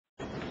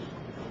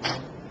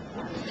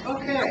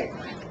Okay,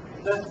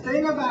 the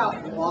thing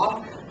about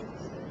Locke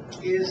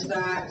is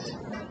that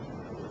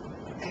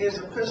his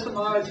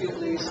epistemology, at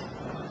least,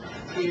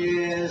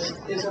 is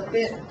a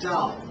bit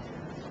dull.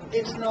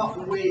 It's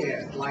not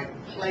weird like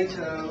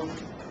Plato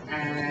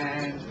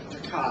and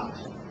Descartes.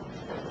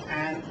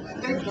 And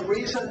I think the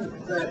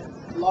reason that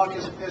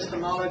Locke's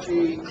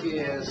epistemology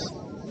is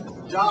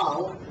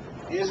dull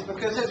is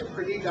because it's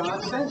pretty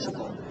darn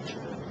sensible.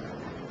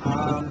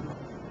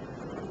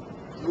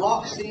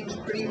 Locke seems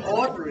pretty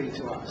ordinary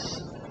to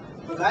us,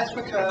 but that's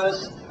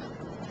because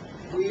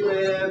we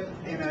live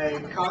in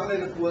a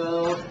cognitive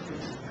world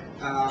with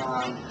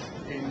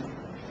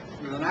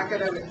an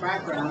academic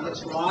background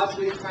that's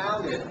largely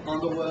founded on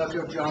the work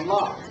of John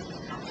Locke.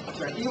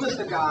 So he was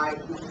the guy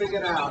who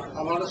figured out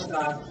a lot of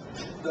stuff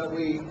that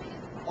we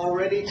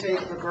already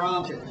take for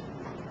granted.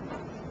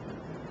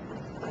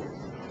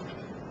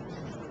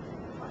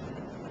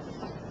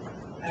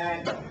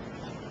 And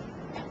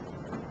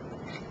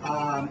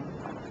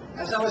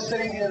as I was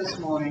sitting here this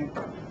morning,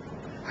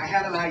 I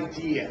had an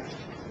idea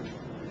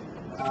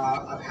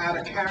of how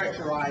to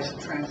characterize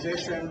the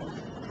transition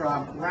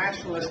from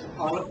rationalist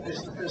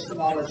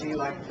epistemology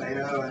like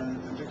Plato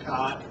and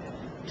Descartes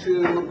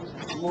to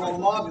more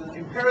modern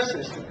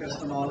empiricist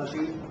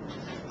epistemology,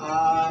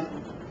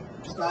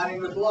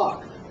 starting with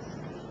Locke.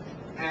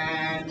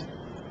 And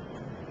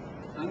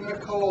I'm going to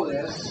call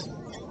this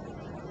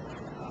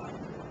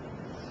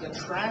the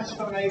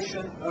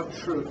transformation of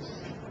truth.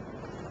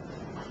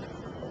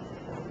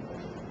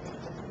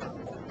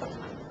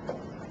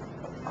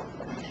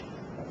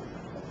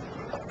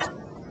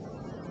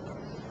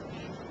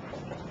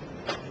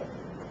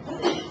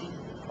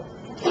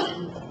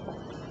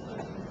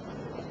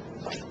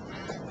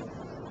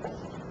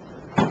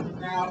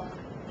 Now,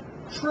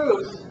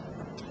 truth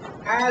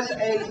as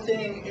a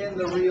thing in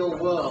the real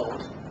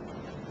world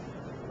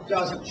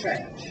doesn't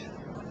change.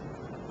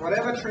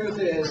 Whatever truth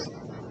is,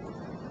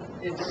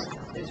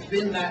 it's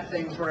been that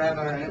thing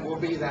forever and it will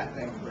be that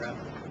thing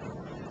forever.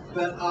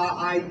 But our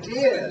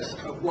ideas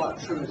of what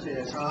truth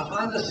is, our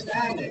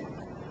understanding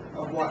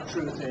of what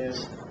truth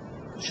is,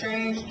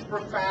 changed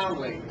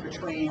profoundly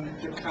between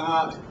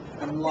Descartes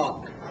and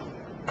Locke.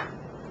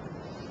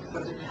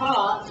 For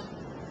Descartes,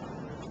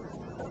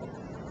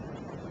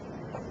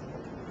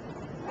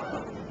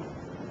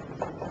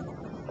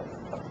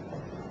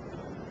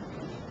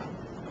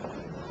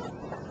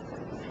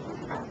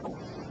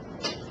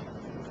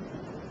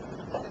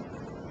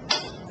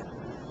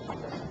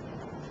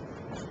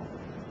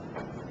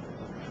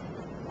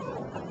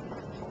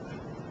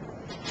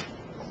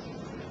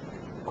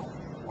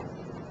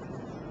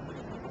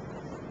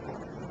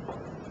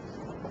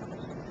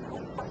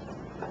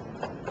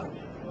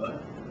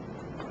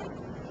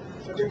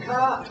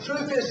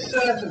 truth is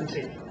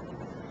certainty.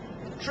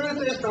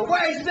 Truth is the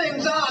way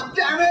things are,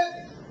 damn it!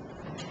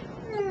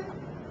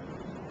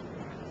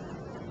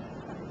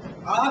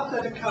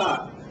 After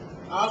Descartes,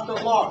 after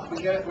Locke,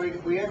 we are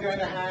going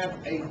to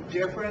have a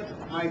different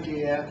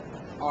idea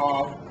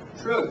of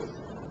truth.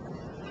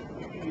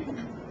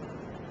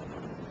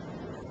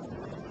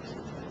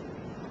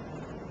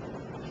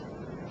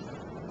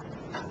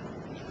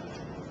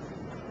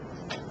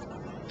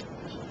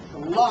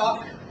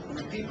 Locke,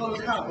 the people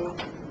who come,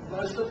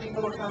 most of the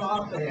people who come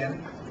after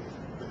him,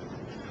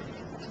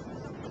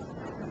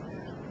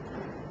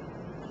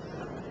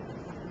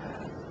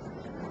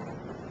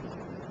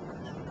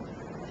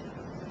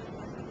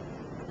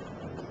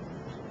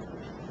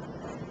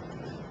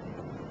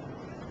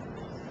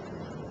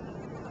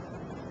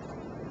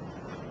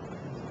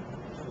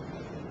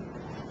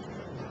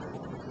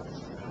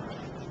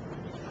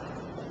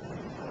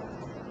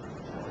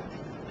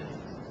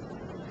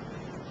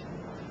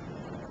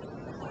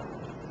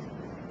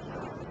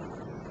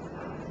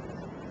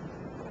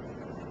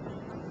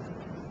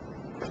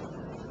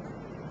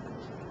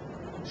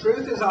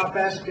 truth is our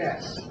best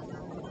guess.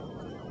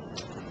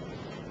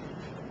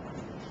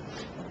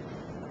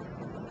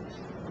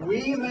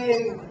 We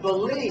may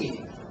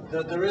believe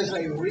that there is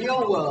a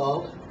real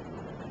world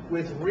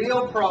with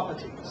real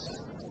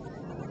properties.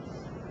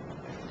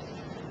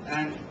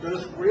 And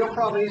those real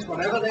properties,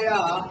 whatever they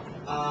are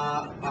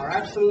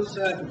absolute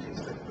certainties.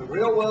 The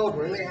real world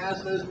really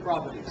has those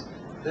properties.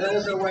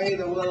 There's a way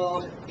the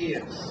world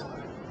is.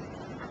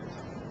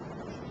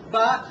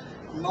 But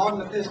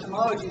modern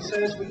epistemology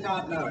says we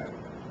can't know it.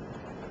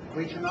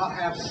 We cannot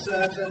have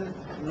certain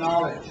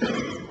knowledge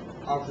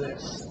of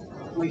this.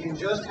 We can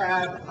just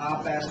have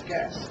our best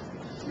guess.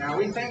 Now,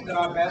 we think that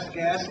our best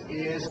guess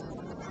is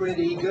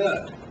pretty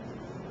good.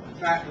 In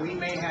fact, we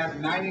may have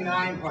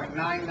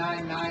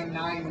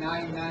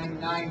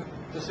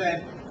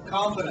 99.999999%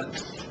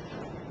 confidence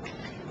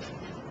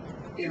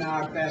in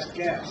our best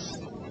guess,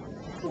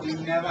 but we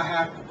never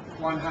have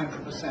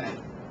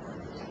 100%.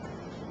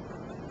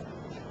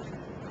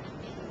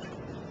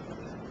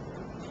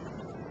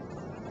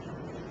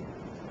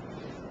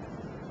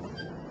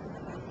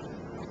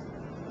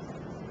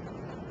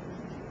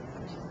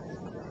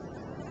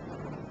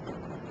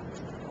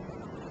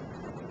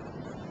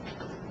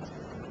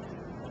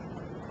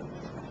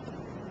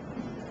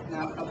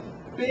 Now,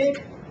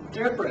 big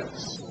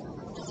difference.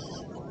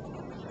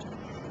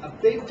 A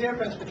big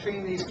difference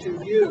between these two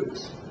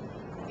views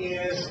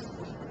is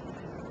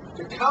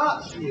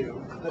Descartes'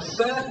 view, the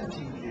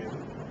certainty view,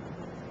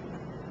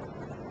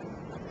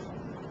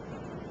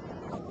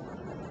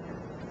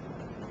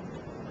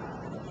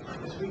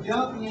 is we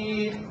don't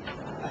need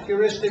a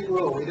heuristic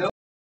rule. We don't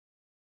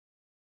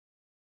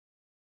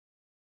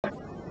need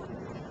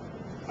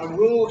a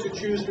rule to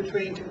choose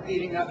between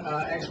competing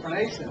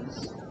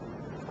explanations.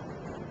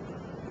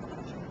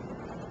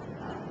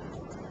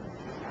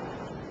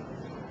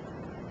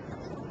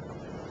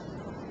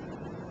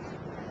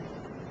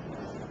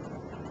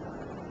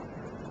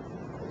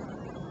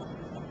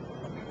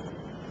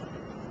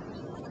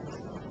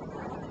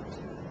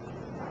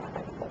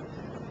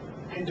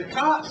 In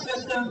Descartes'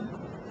 system,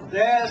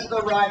 there's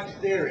the right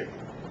theory.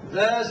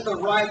 There's the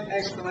right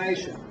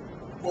explanation.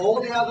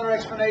 All the other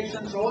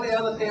explanations, all the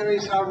other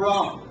theories are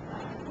wrong.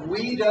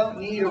 We don't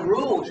need a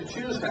rule to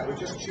choose that. We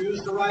just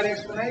choose the right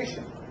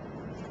explanation.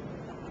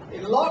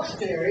 In Locke's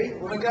theory,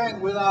 when we're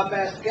going with our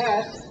best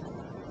guess,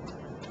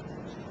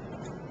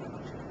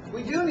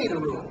 we do need a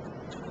rule.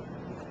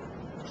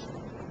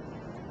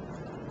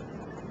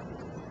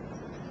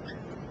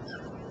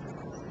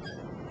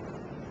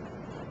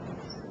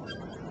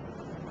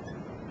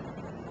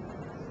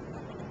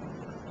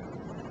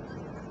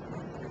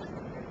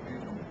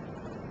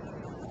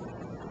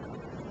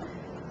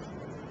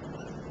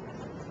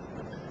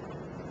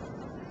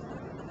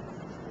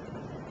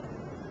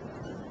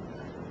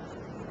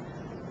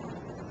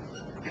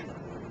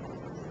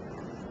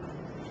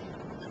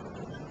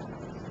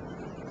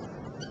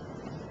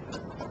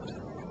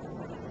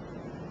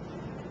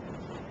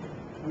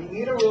 We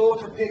need a rule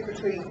to pick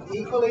between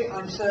equally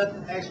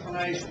uncertain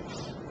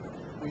explanations.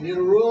 We need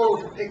a rule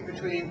to pick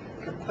between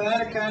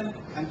Copernican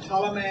and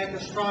Ptolemaic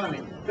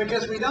astronomy,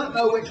 because we don't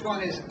know which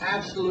one is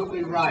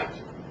absolutely right.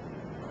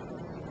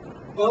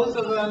 Both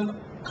of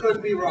them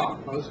could be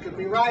wrong. Both could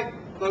be right,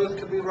 both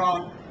could be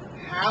wrong.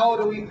 How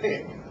do we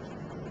pick?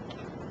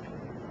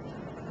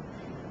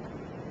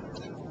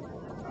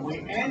 And we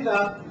end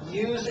up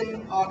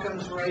using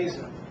Occam's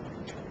razor.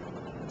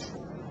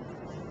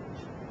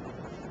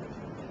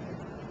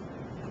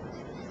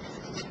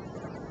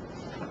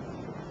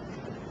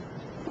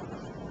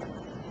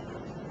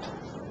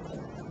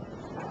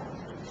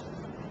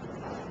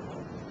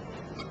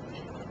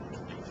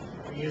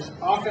 We use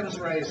Occam's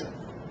razor.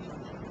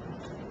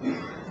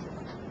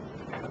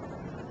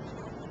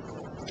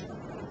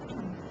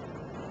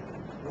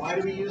 Why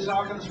do we use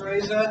Occam's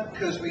razor?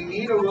 Because we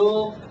need a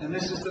rule, and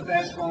this is the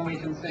best one we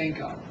can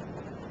think of.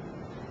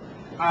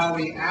 Are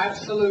we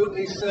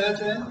absolutely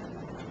certain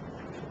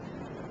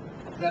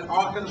that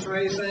Occam's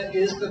razor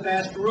is the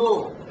best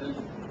rule?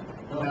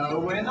 No,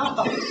 we're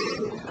not.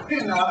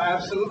 We're not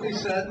absolutely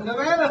certain of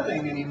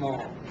anything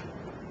anymore.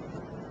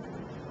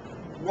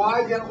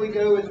 Why don't we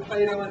go with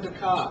Plato and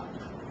Descartes?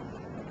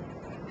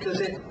 Because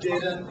it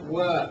didn't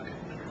work.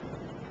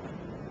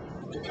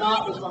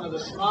 Descartes was one of the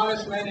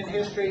smartest men in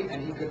history,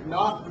 and he could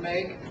not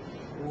make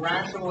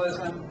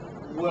rationalism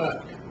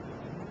work.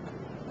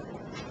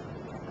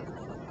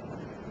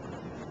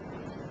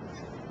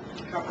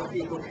 A couple of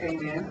people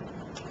came in.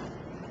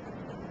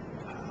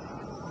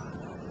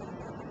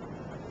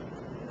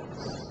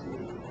 Let's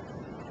see.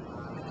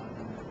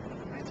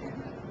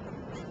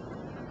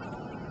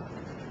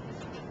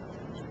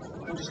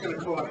 I'm just going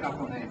to call a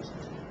couple of names.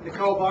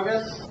 Nicole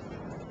Boggess,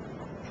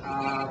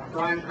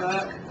 Brian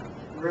Perk,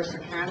 Marissa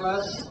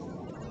Canlas,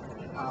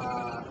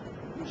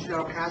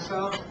 Michelle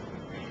Casso,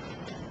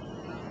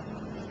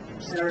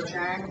 Sarah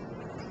Chang,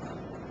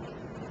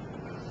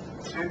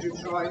 Andrew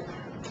Choi,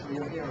 oh,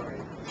 you're here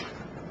already,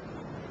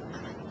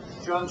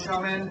 John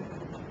Chomin,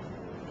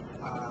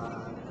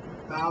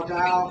 Bao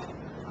Dao,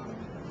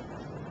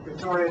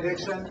 Victoria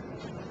Dixon,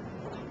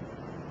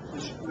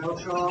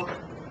 Milchaw,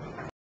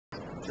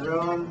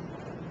 Jerome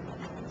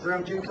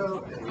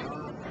Junko, there you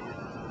are,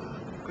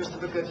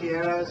 Christopher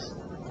Gutierrez,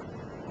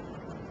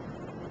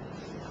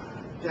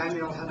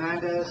 Daniel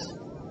Hernandez,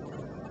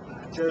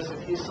 Joseph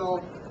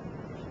Hiesel,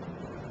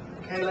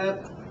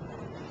 Caleb,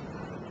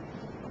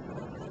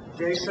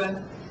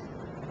 Jason,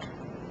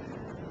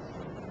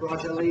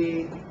 Roger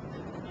Lee,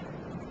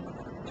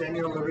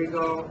 Daniel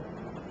Larigo,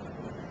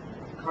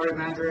 Kari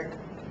Mandrick,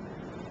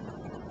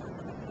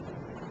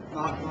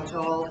 Mark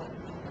Mottall,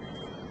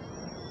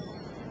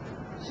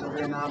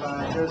 Sylvia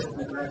Nava, Joseph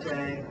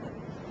Negrete,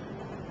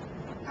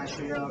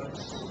 Ashley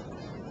Oates,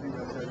 I think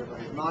that's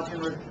everybody.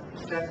 Martin,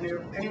 Stephanie,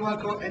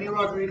 anyone, any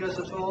Rodriguez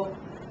at all?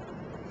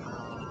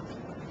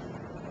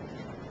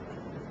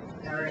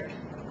 Eric,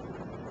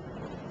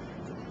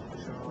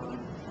 Sean,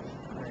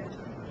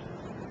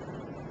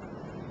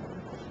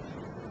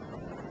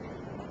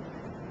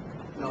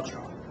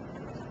 Melchor.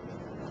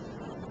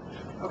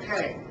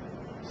 Okay,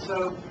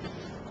 so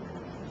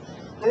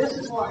this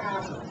is what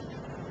happened.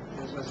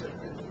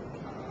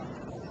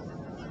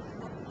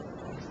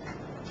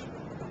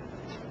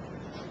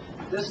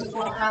 This is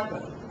what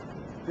happened.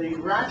 The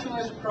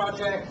rationalist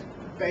project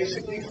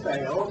basically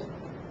failed,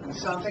 and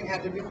something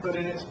had to be put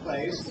in its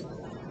place.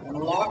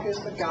 And Locke is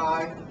the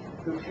guy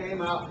who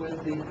came up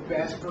with the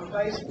best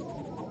replacement.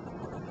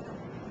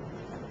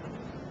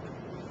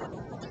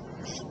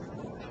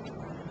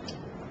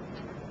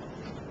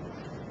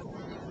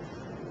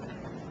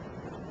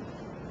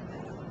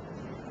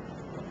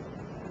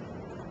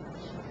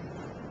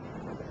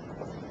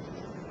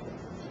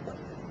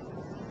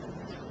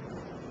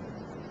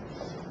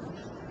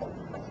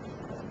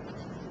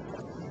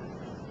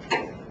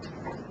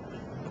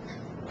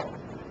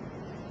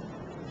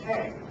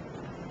 Okay.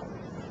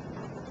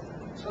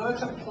 So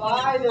let's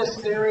apply this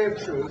theory of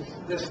truth,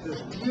 this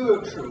view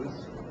of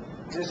truth,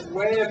 this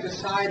way of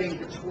deciding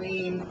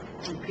between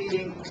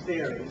competing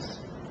theories,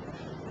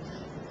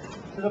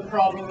 to the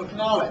problem of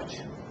knowledge.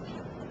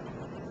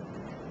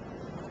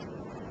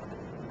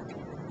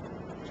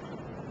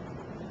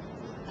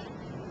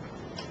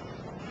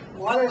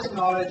 What is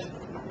knowledge?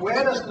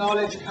 Where does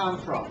knowledge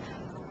come from?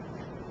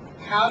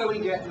 How do we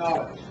get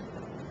knowledge?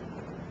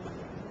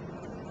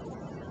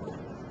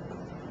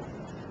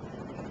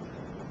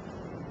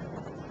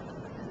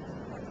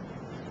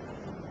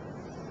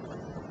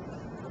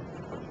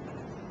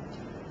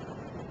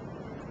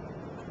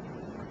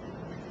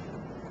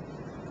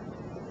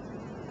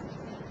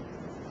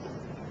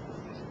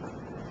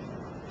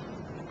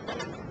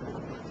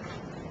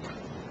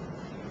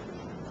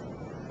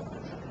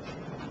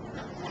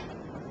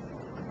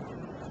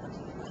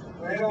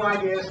 Where do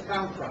ideas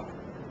come from?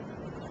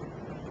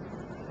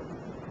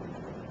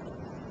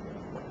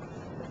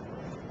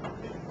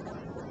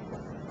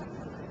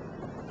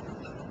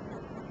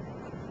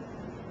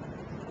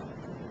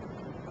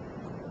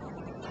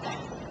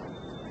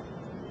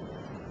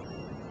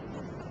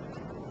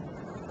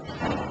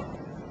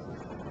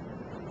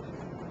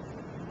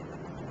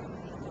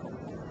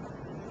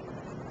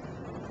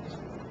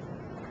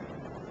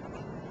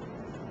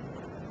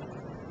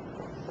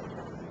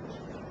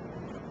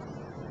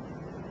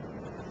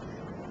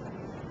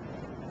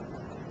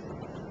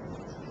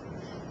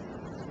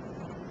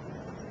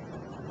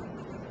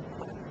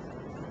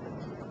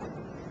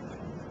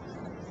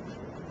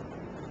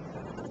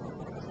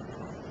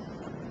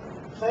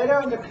 Plato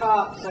and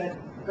Descartes said,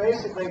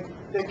 basically,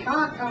 they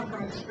can't come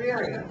from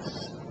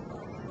experience,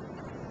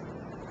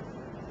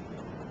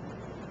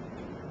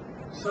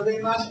 so they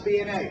must be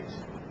innate.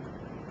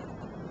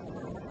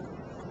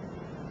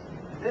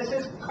 This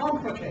is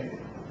complicated.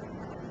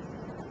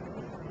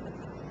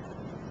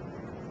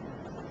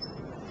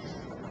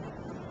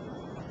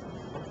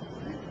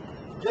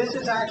 This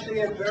is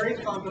actually a very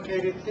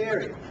complicated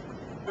theory,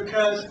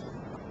 because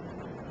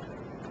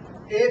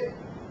it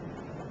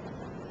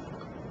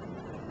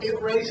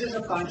raises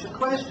a bunch of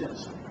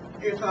questions.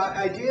 If our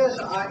ideas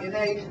are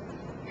innate,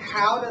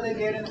 how do they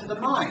get into the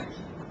mind?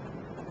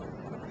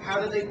 How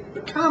do they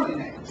become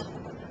innate?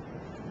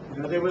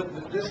 You know,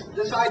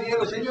 this idea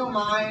was in your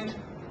mind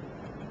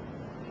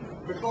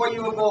before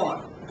you were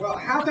born. Well,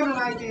 how can an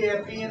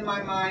idea be in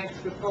my mind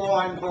before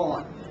I'm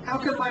born? How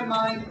can my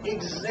mind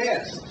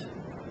exist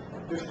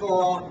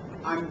before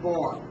I'm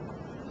born?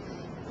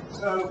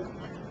 So,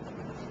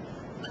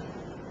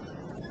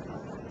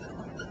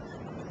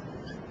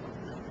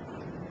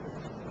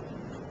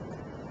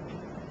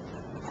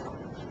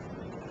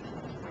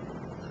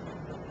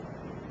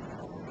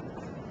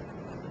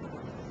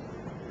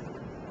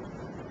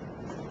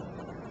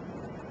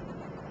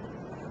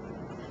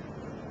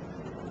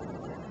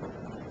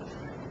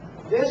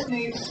 this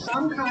needs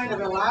some kind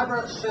of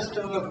elaborate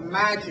system of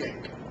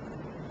magic,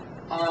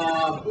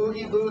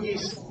 boogie,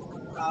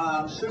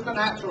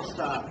 supernatural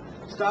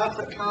stuff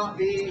that can't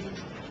be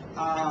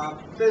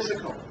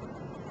physical.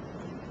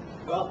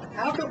 Well,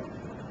 how come?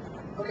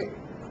 Okay,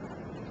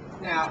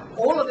 now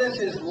all of this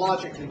is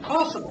logically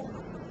possible.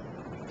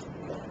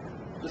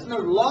 There's no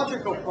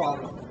logical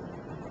problem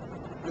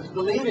with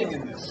believing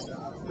in this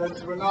stuff,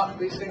 because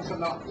these things are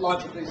not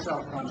logically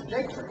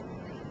self-contradictory.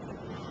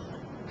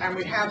 And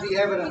we have the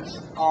evidence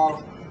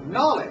of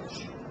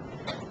knowledge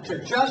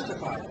to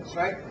justify this,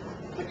 right?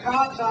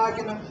 Descartes'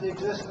 argument for the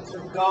existence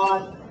of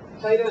God,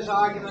 Plato's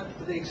argument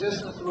for the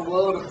existence of the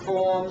world of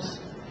forms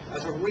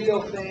as a real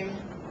thing,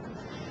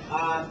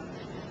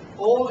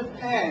 all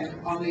depend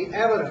on the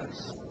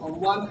evidence, on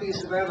one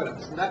piece of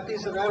evidence. And that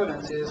piece of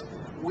evidence is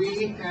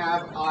we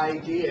have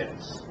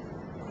ideas.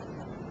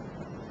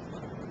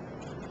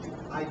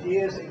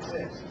 Ideas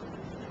exist.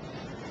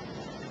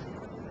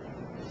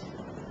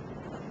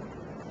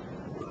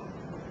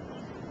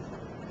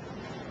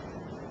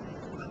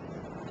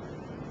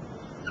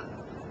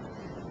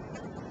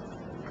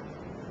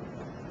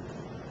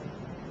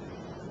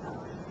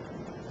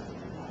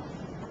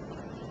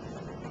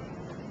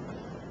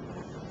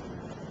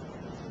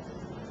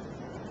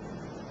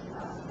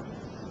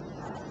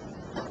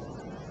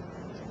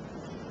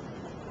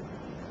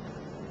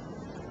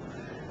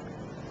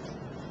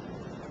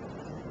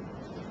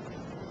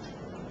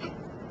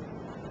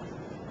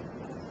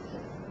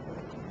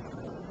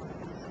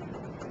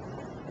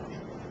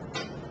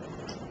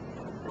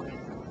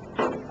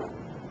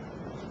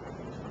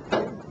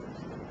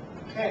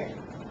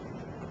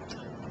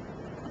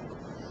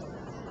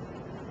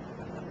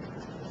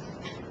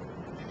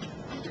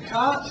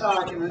 Descartes'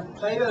 argument,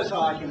 Plato's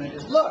argument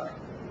is, look,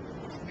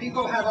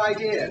 people have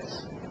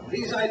ideas.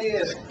 These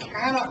ideas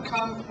cannot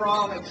come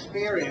from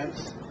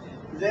experience,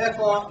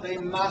 therefore they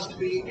must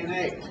be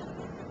innate.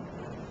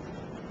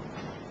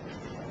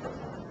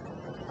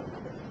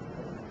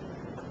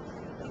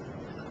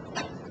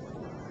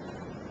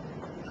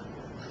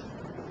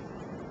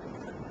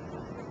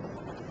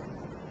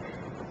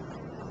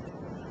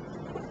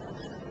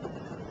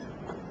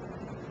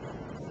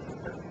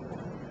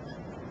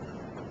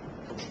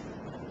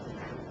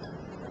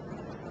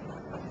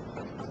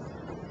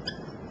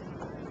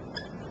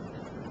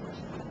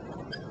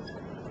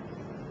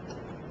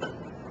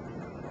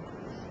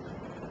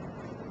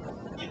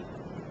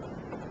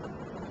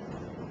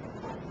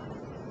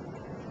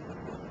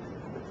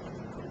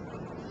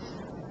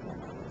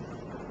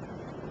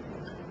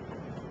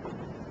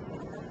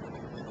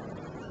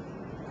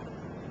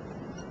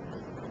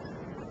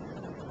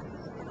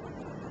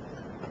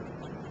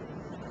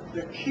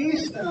 The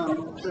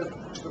keystone to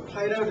the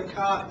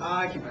Plato-Descartes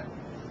argument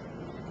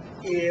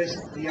is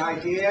the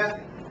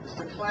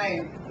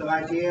claim that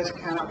ideas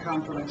cannot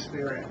come from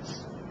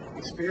experience.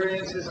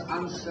 Experience is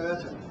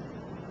uncertain.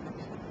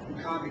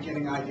 You can't be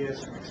getting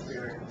ideas from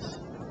experience.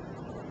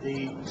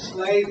 The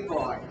slave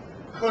boy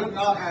could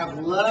not have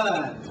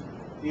learned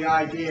the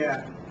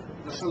idea,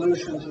 the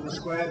solution to the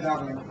square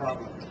doubling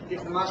problem.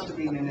 It must have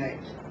been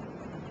innate.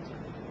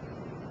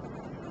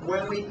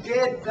 When we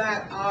did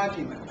that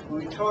argument,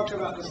 when we talked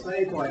about the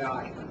slave boy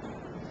argument,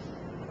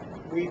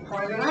 we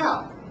pointed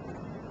out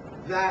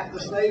that the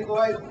slave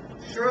boy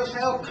sure as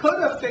hell could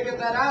have figured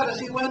that out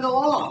as he went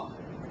along.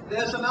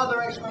 There's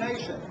another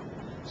explanation.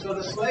 So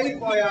the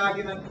slave boy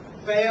argument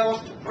fails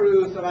to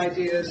prove that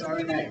ideas are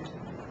innate.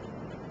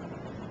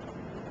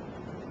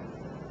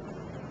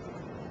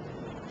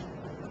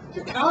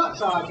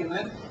 Descartes'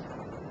 argument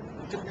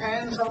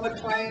depends on the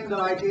claim that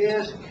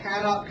ideas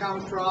cannot come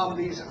from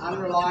these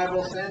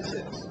unreliable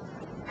senses.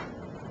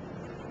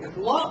 If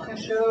Locke can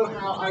show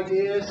how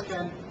ideas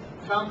can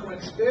come from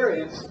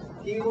experience,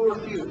 he will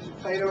refute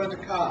Plato and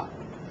Descartes.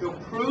 He'll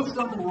prove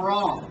them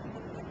wrong.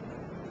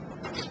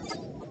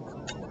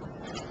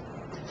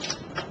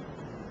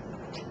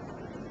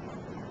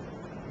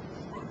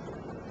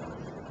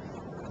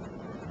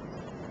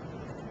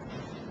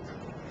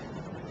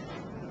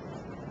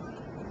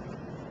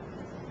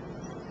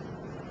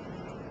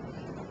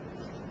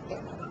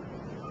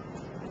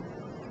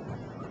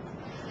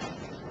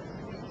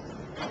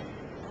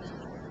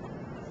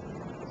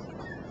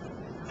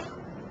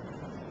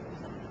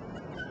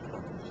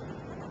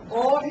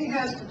 All he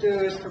has to do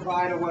is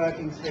provide a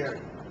working theory.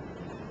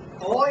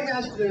 All he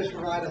has to do is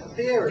provide a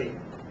theory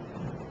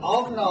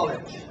of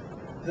knowledge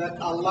that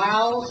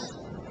allows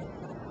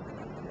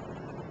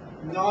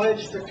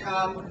knowledge to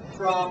come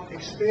from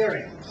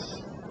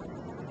experience.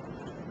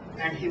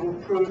 And he will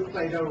prove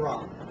Plato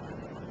wrong.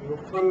 He will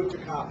prove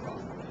Descartes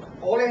wrong.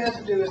 All he has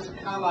to do is to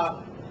come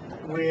up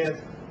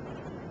with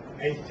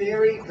a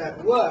theory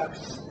that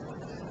works,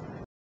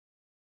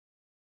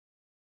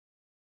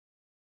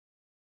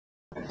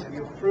 and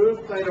you'll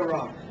prove Plato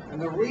wrong.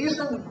 And the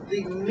reason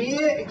the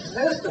mere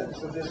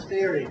existence of this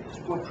theory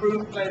will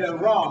prove Plato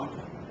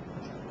wrong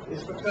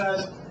is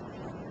because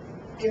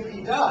if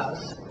he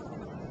does,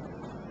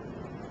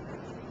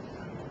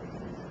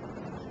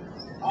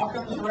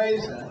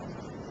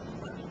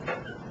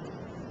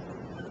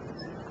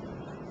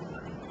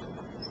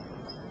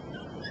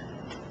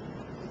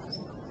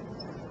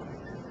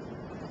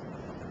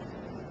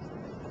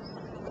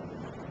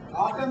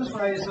 Occam's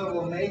razor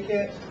will make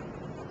it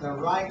the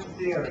right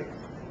theory.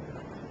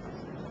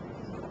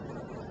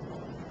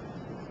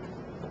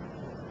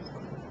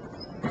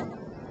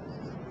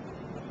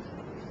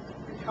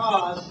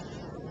 Because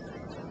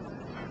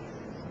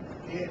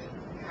it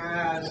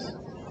has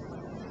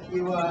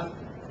fewer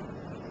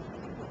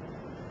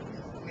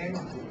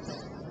entities.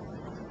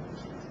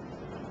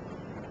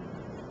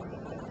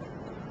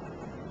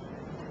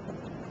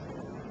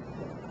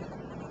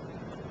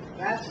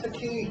 That's the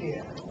key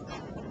here.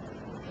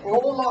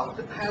 All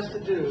Locke has to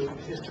do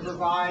is to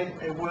provide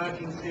a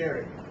working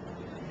theory.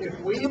 If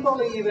we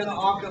believe in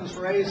Occam's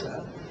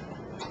razor,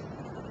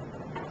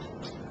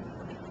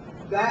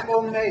 that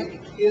will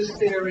make his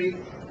theory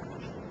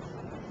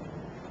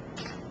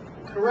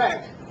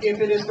correct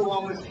if it is the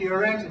one with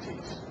fewer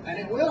entities. And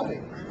it will be.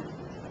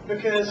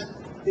 Because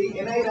the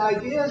innate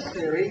ideas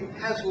theory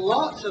has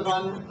lots of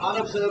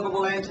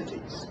unobservable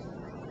entities.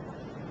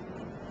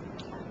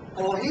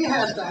 All he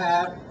has to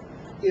have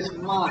is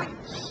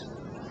minds.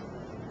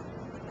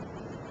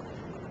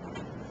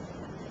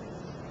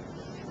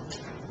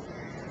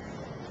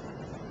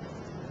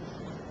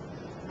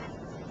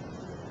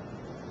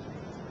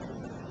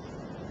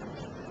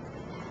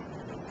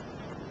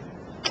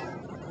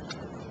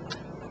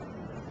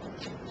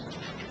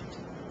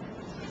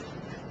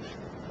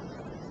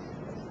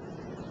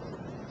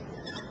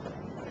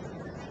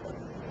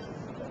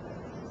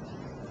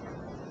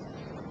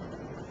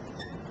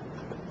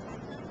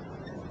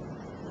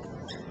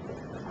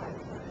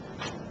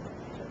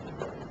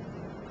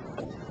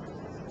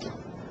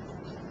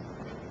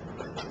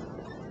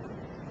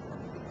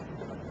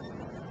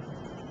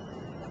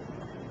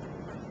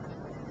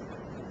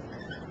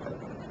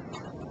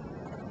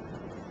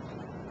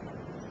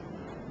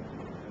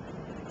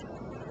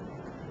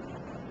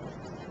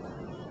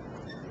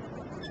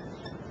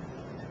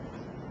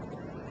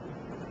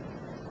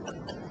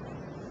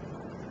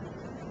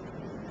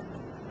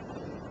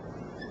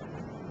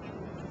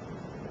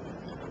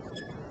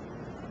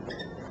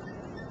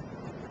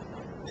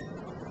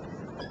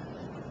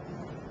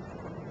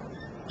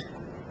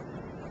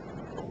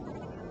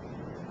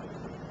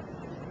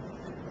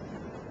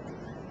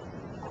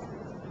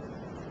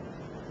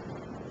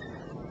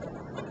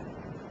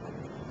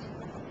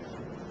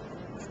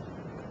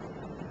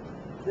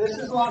 This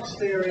is Locke's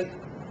theory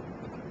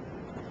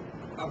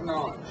of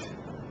knowledge.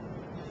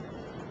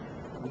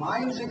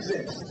 Minds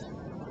exist.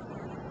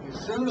 He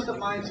assumes that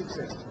minds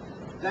exist.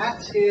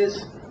 That's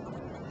his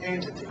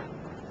entity.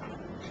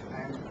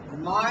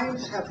 And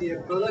minds have the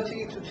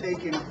ability to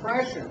take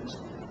impressions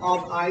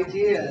of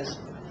ideas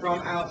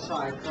from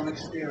outside, from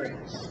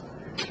experience.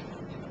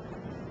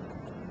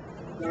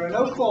 There are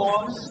no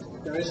forms,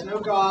 there is no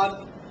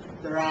God,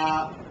 there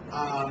are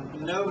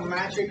no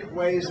magic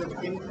ways of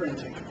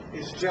imprinting.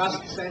 It's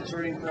just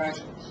sensory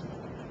impressions.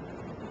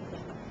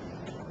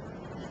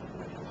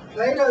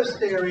 Plato's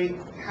theory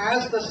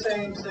has the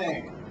same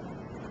thing.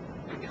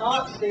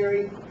 Descartes'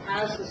 theory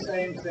has the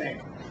same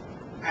thing,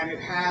 and it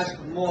has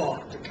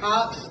more.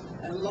 Descartes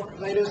and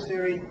Plato's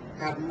theory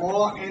have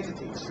more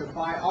entities. So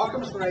by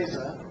Occam's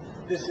razor,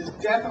 this is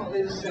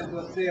definitely the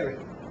simpler theory.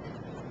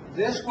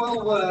 This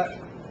will work,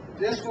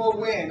 this will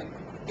win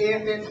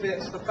if it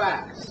fits the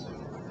facts.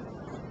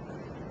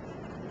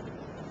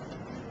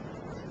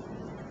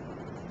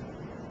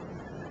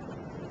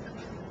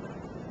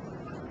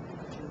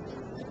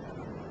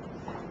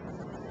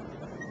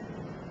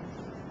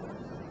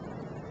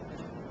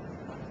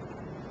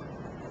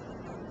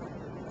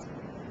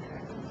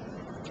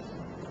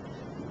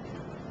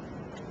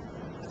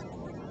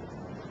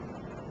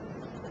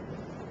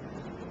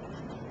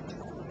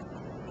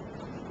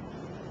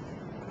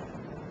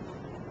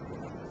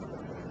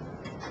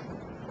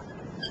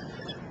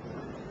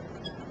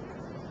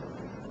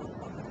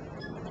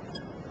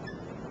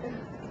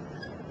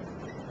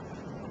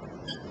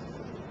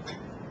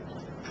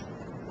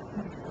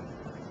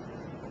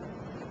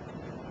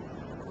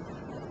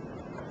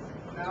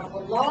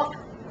 Now,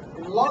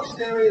 in Locke's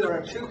theory, there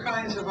are two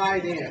kinds of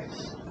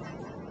ideas.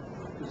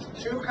 There's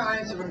two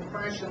kinds of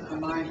impression a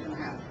mind can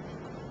have.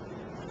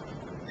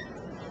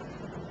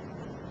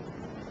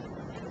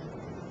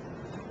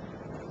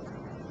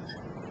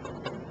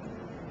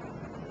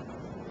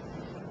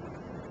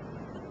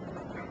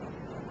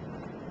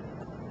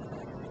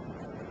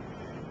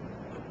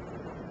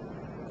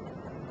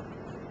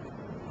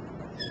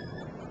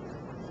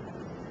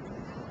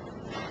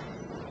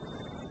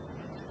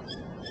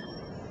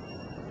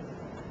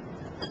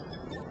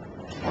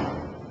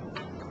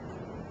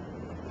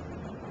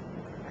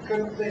 I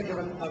couldn't think of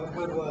a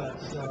good word,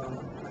 so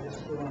I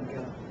just threw one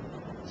together.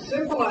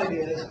 Simple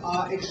ideas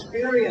are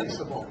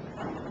experienceable.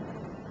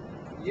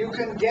 You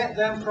can get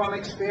them from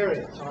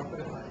experience. I'll put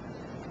it like this.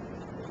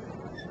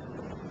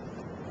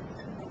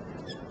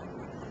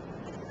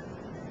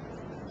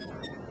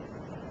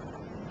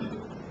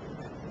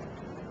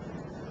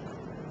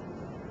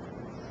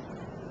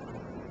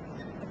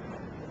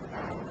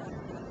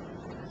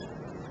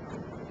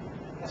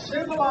 A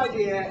simple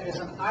idea is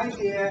an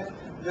idea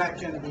that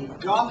can be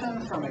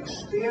gotten from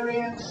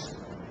experience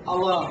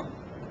alone.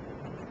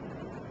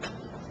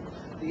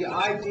 The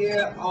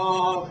idea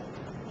of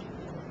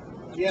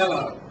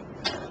yellow,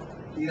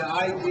 the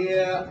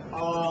idea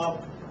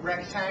of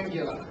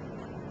rectangular,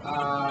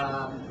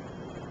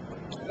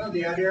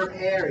 the idea of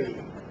airy.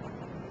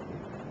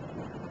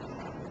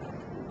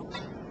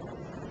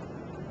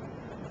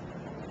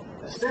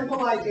 A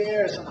simple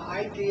idea is an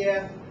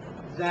idea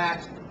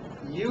that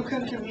you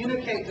can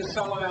communicate to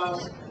someone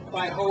else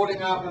by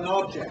holding up an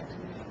object.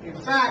 In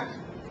fact,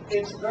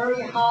 it's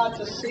very hard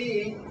to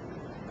see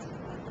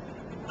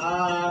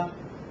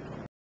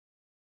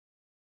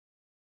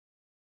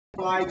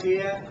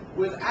idea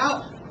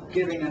without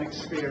giving an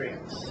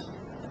experience.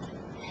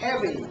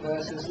 Heavy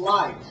versus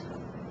light.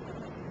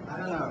 I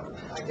don't know.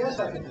 I guess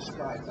I could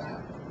describe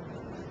that.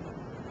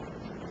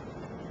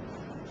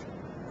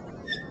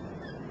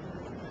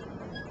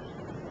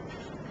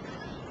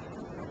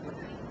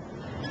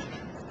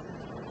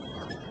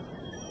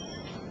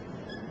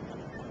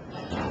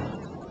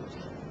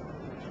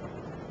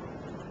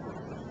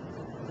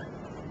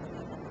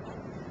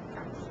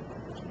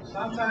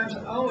 Sometimes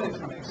only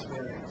from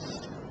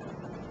experience.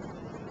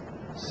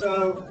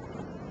 So,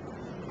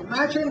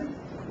 imagine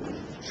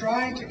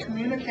trying to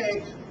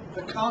communicate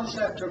the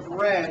concept of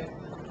red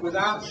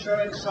without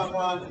showing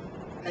someone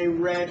a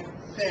red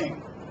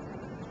thing.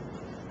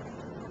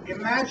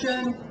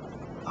 Imagine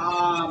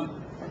a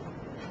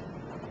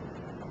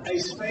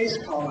space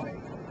colony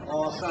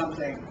or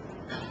something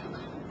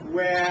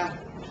where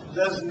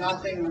there's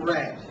nothing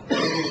red.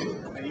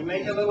 And you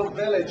make a little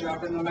village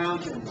up in the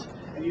mountains,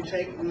 and you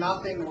take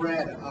nothing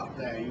red up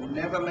there. You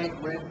never make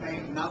red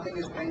paint. Nothing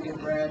is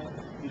painted red.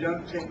 You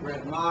don't take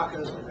red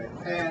markers or red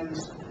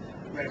pens,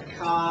 red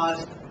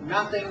cars,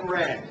 nothing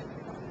red.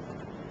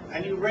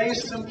 And you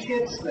raise some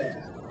kids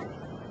there,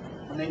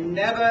 and they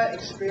never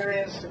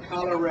experienced the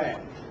color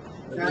red.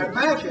 Now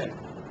imagine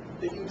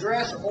that you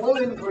dress all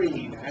in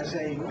green as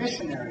a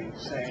missionary,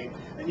 say,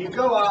 and you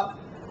go up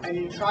and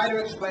you try to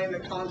explain the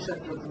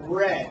concept of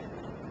red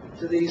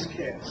to these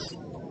kids.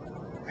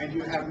 And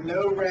you have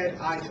no red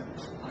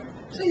items.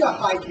 So you're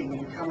hiking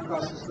and you come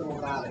across this little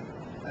valley,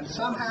 and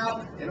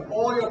somehow in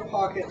all your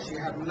pockets you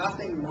have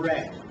nothing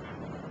red.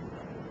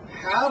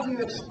 How do you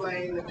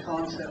explain the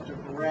concept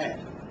of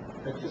red?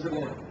 Pictures of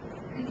it.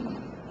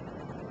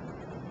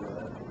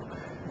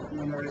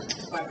 when there is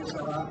slightly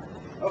so up.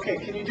 Okay,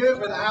 can you do it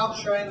without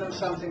showing them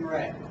something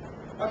red?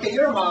 Okay,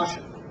 you're a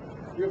Martian.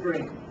 You're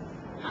green.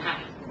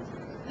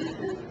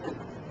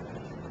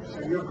 So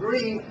you're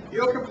green,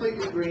 you're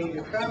completely green,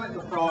 you're Kermit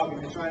the Frog,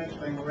 and you're trying to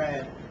explain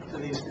red to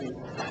these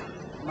people.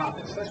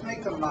 Muppets. Let's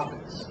make them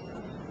Muppets.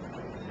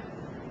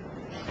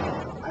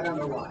 I don't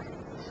know why.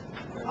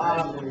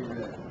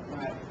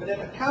 Right. But if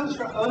it comes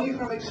only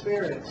from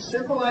experience,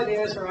 simple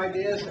ideas are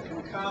ideas that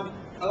can come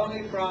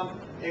only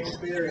from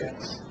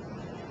experience.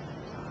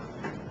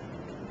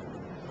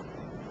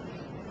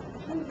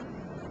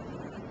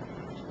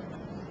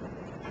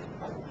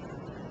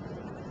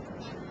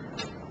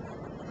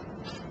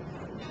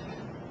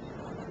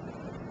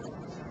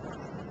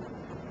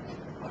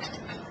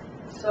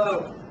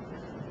 So,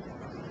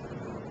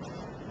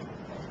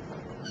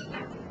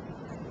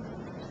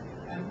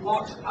 and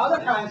Locke's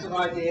other kinds of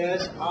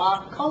ideas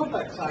are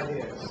complex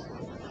ideas.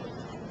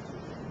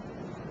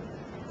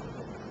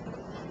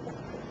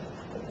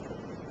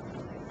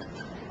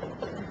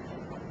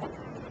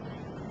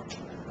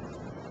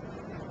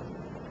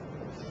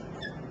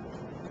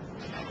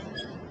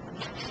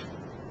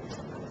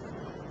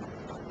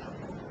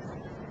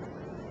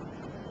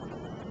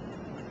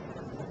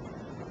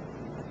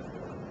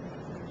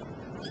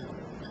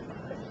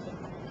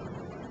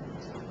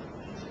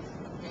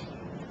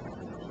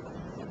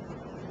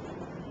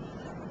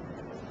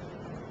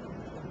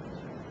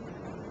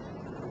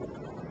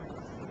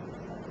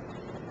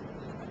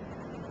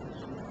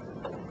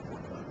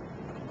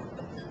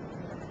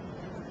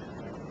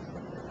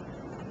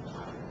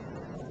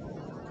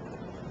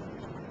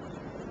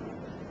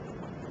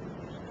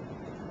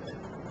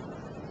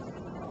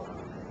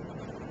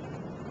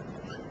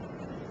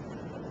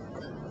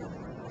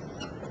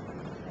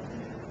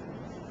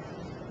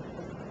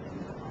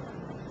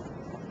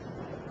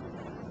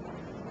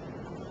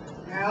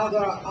 Now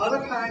there are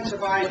other kinds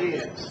of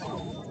ideas.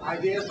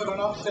 Ideas that are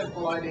not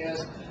simple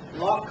ideas.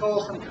 Locke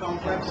calls them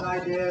complex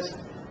ideas.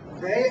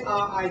 They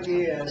are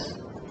ideas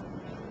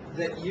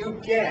that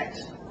you get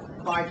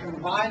by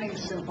combining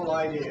simple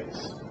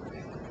ideas.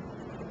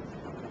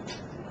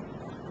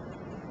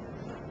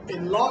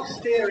 In Locke's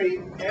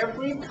theory,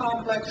 every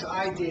complex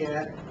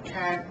idea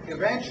can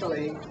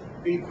eventually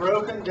be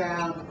broken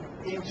down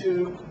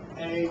into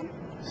a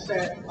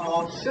set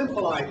of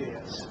simple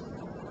ideas.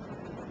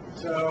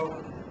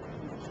 So,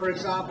 for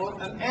example,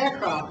 an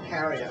aircraft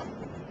carrier.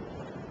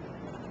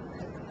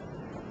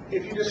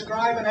 If you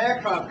describe an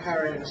aircraft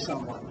carrier to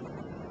someone,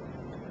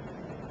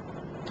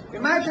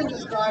 imagine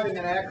describing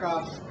an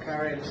aircraft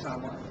carrier to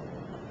someone.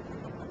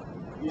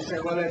 You say,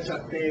 well, it's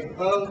a big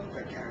boat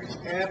that carries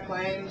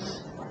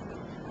airplanes.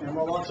 And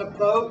well, what's a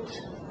boat?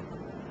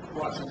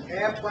 What's an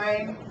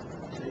airplane?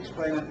 So you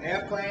explain an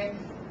airplane,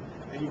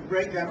 and you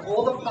break down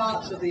all the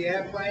parts of the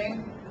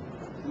airplane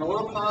and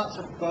all the parts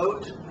of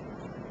boat.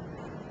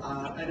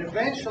 And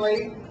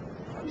eventually,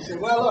 you say,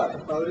 well, look,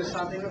 a boat is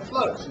something that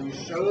floats. And you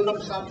show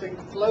them something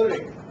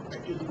floating.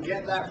 You can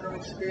get that from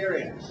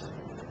experience.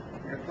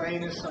 An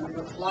airplane is something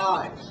that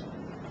flies.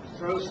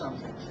 Throw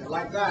something, say,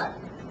 like that.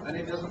 And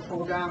it doesn't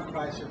fall down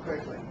quite so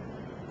quickly.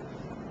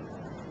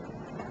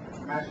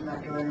 Imagine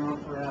that going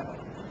on forever.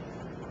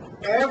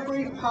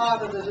 Every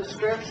part of the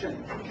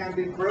description can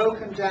be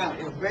broken down,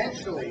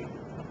 eventually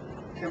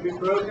can be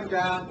broken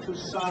down to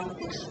some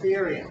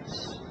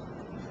experience.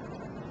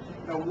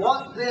 Now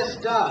what this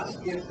does,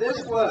 if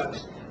this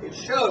works, it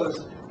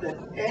shows that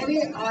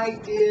any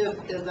idea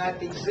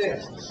that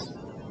exists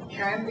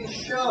can be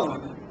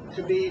shown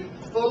to be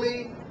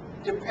fully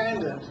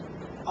dependent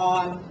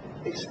on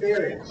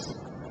experience.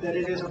 That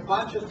it is a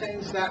bunch of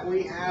things that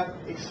we have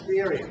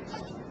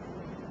experienced.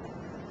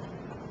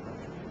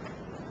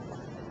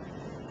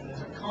 It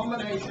is a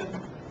combination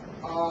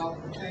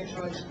of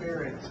potential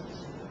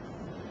experiences.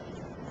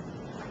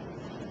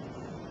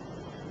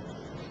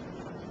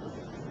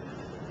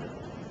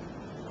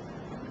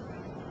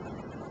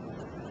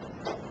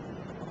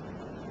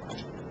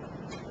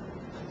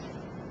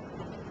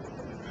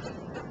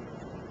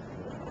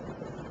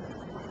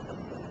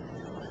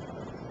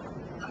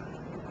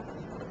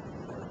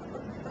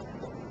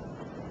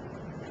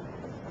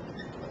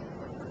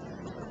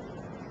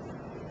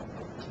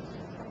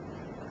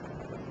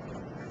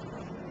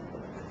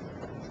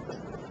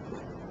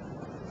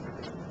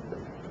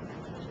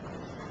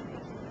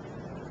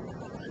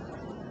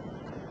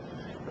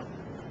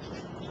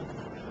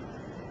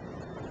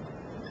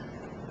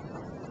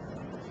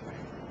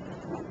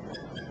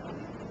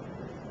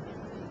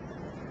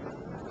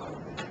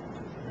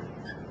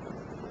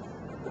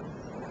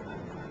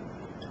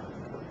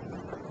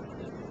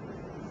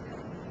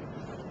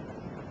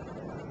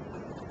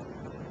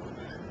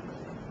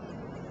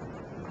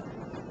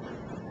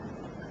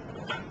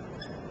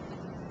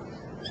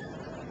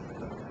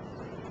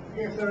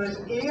 If there is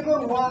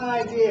even one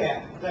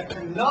idea that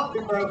cannot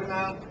be broken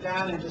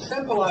down into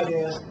simple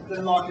ideas,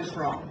 then Locke is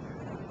wrong.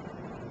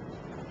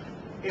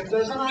 If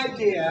there's an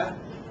idea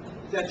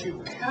that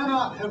you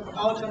cannot have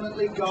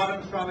ultimately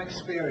gotten from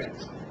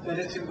experience, that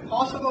it's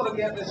impossible to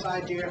get this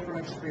idea from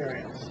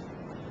experience,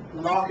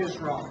 Locke is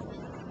wrong.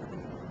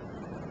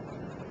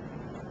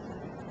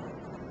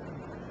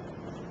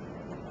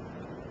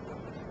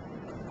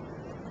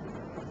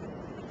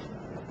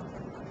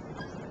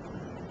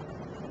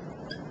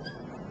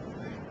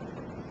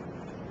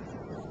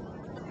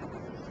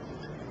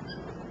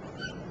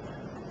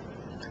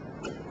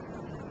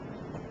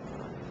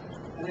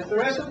 And if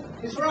there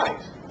isn't, he's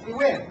right. He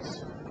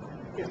wins.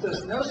 If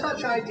there's no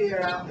such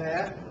idea out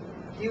there,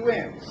 he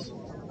wins.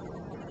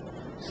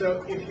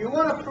 So if you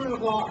want to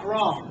prove Locke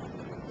wrong,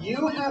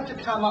 you have to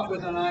come up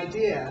with an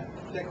idea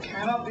that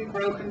cannot be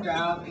broken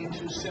down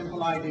into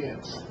simple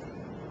ideas.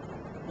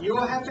 You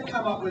will have to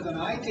come up with an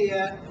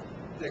idea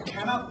that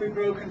cannot be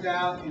broken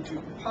down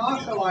into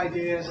partial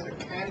ideas that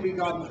can be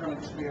gotten from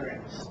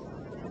experience.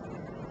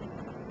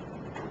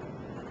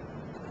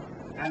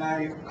 And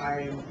I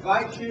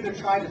invite you to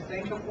try to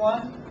think of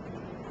one.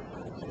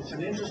 It's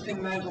an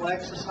interesting mental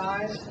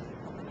exercise.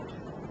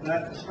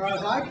 That, as far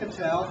as I can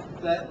tell,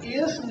 there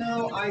is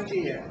no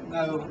idea,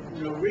 no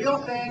real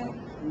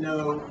thing,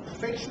 no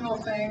fictional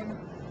thing,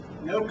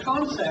 no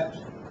concept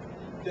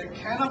that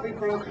cannot be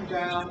broken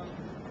down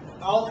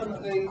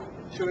ultimately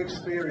to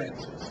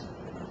experiences.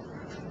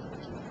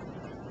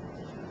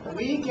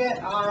 We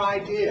get our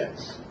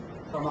ideas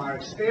from our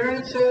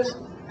experiences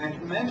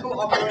and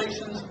mental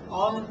operations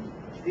on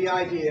the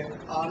idea,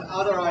 on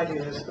other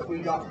ideas that we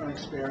got from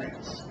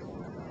experience.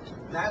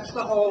 That's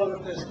the whole of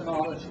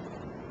epistemology.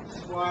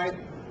 That's why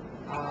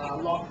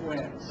Locke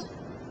wins.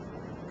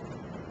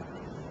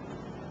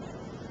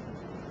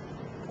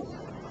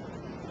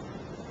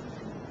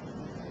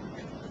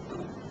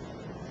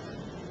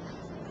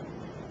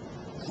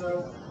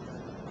 So,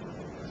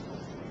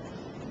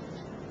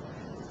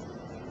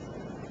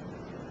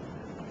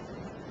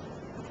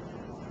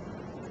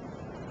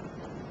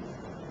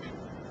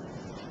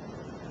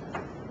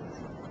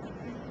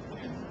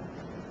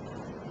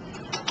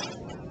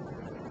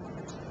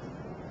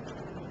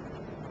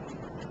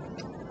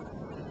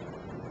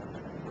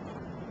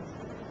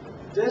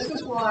 this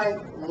is why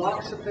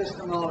Locke's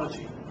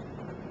epistemology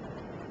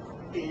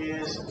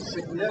is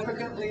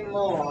significantly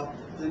more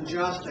than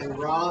just a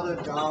rather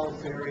dull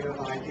theory of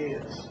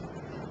ideas.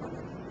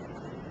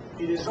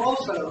 It is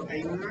also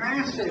a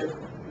massive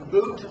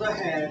boot to the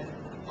head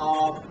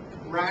of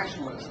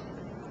rationalism.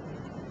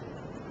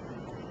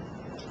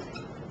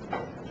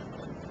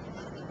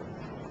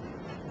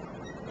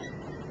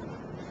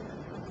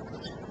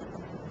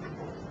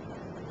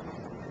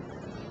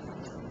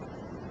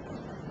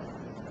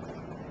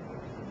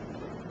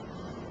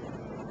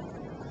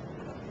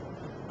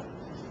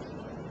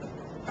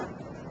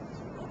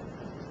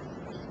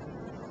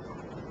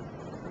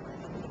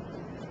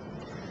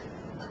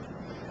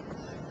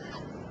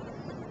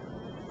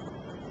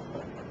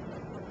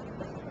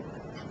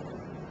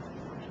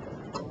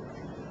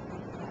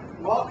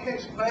 Locke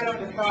kicks Plato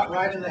and Descartes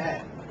right in the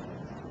head.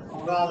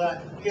 Or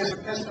rather, his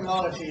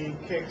epistemology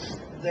kicks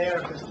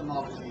their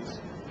epistemologies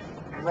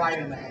right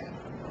in the head.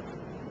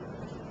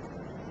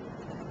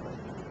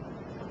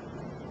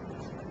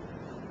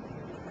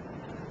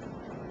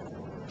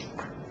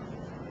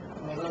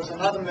 Well, there's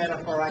another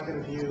metaphor I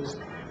could have used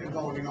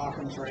involving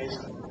Occam's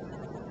razor.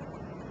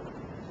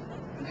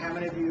 And how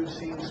many of you have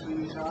seen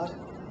Sweeney Todd?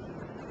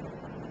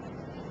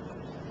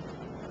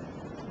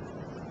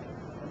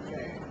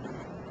 Okay.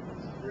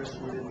 Chris,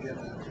 we didn't get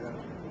that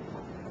joke.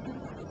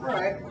 All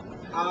right.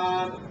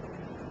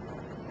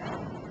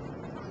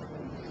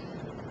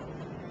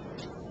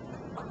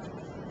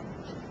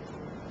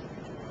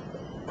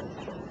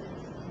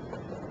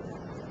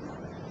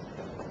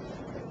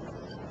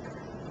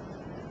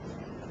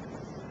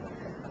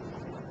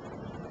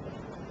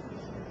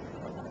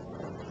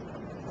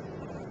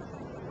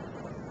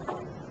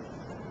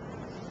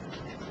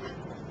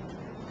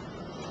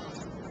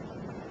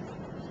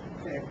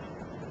 Okay.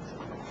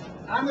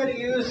 I'm going to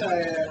use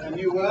a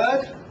new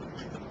word.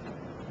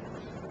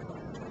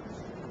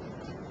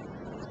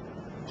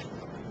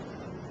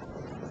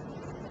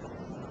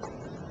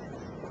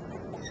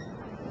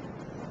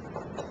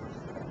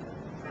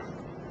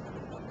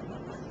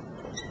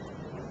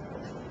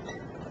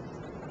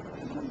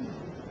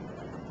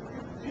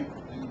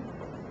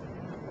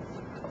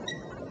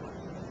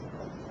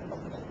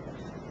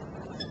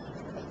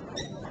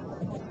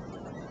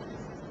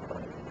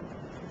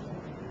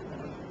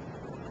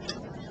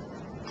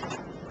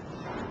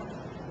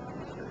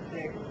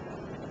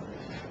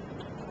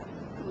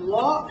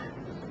 Locke,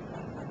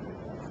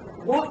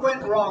 what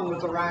went wrong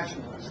with the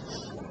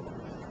rationalists?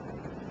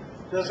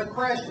 There's a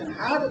question,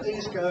 how did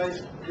these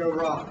guys go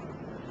wrong?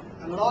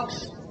 And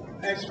Locke's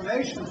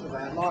explanation for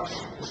that, Locke's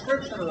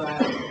description of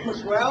that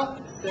is,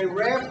 well, they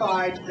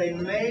rarefied, they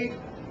made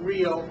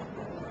real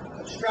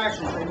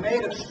abstractions. They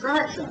made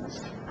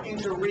abstractions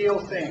into real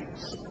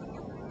things.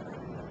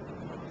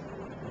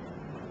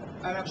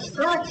 An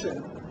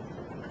abstraction,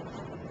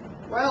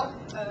 well,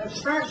 an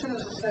abstraction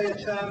is to say a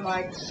term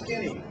like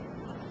skinny.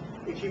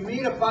 If you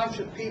meet a bunch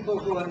of people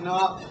who are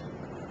not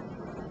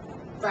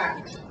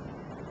fat,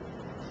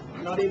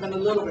 not even a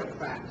little bit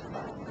fat,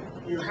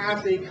 you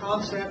have the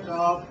concept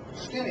of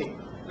skinny.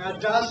 Now,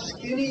 does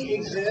skinny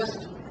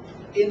exist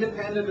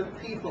independent of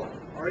people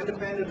or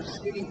independent of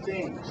skinny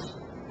things?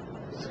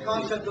 It's the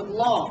concept of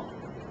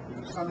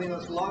long, something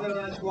that's longer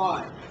than its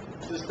wide.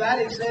 Does that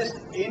exist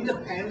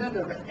independent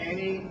of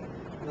any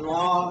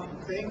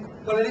long thing?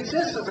 But it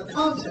exists as a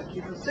concept.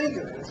 You can think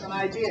of it. It's an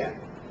idea.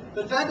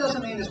 But that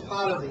doesn't mean it's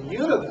part of the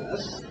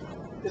universe.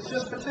 It's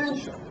just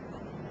potential.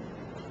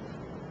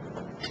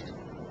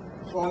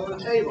 It's on the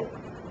table.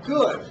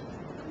 Good.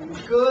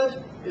 And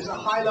good is a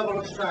high level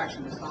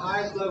abstraction. It's the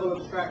highest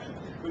level abstraction.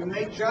 We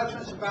make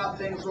judgments about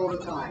things all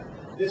the time.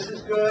 This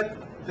is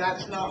good,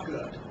 that's not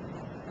good.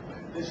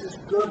 This is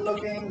good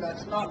looking,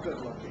 that's not good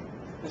looking.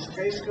 This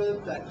tastes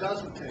good, that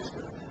doesn't taste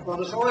good. Well,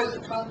 there's always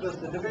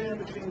the division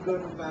between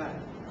good and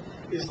bad.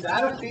 Is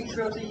that a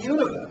feature of the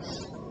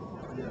universe?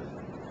 Yes.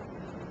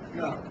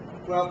 No.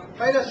 Well,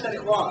 Plato said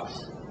it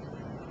was.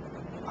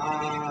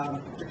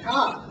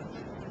 Descartes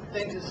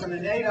thinks it's an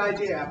innate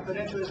idea put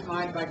into his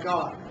mind by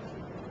God.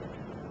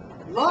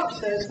 Locke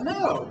says,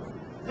 no,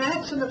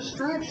 that's an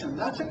abstraction.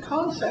 That's a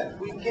concept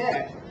we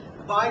get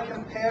by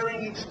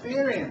comparing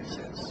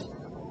experiences.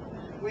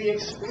 We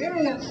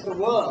experience the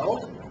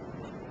world,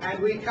 and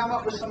we come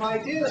up with some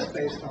ideas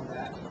based on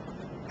that.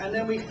 And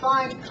then we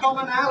find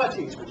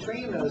commonalities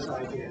between those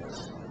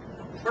ideas.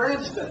 For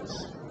instance,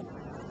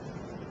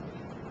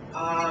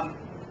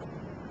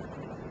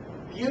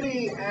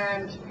 beauty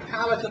and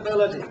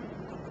palatability.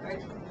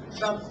 Right?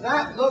 So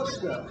that looks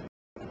good.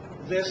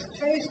 This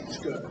tastes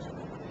good.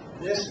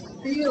 This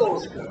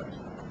feels good.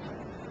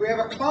 We have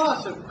a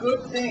class of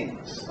good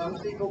things. Some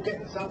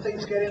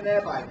things get in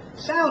there by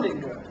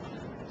sounding good.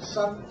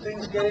 Some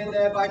things get in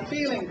there by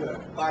feeling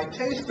good, by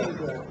tasting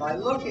good, by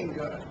looking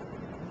good.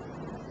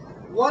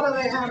 What do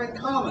they have in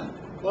common?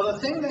 Well, the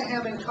thing they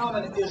have in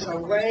common is a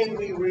way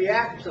we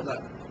react to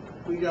them.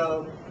 We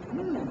go,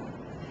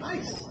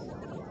 nice.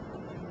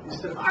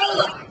 Instead of,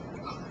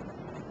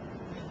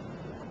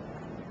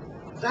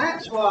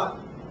 that's what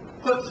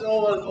puts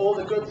all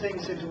the good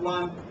things into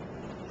one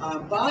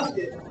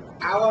basket,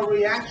 our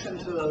reaction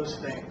to those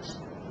things.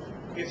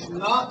 It's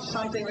not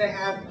something they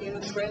have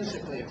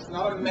intrinsically. It's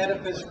not a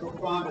metaphysical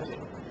quantity.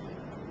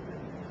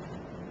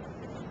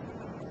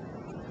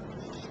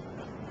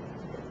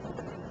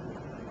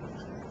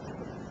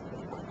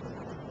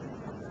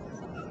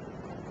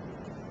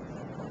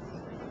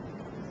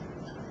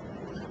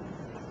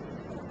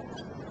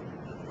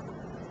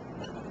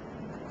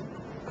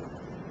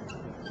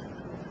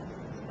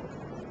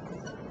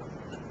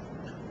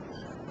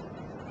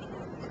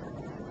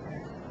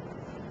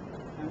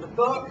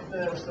 Book,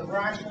 there's the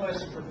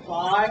rationalist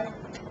reply.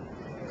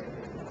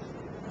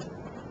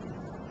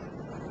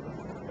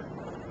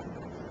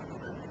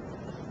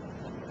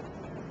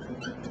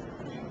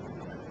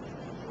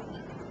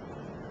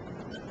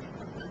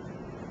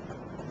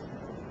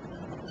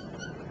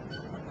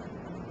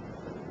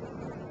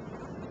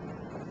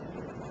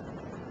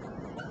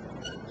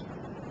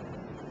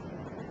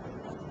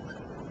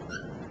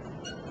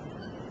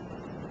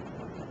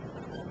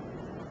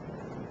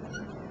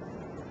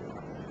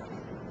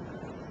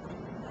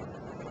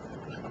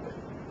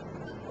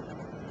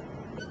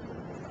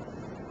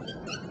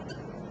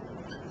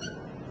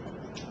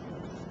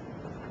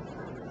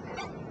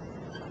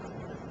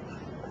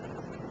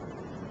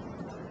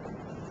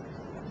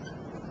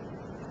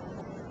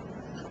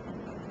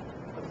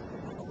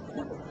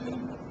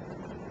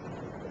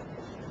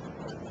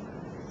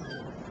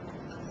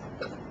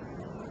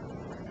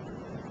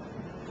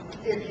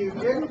 If you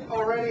didn't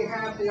already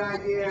have the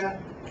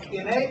idea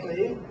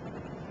innately,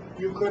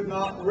 you could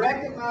not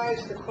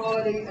recognize the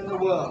quality in the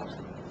world.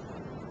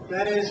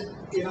 That is,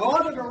 in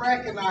order to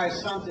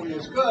recognize something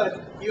as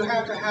good, you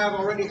have to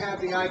already have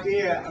the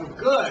idea of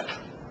good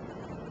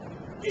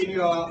in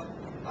your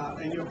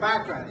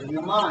background, in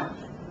your mind.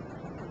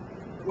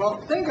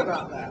 Well, think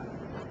about that.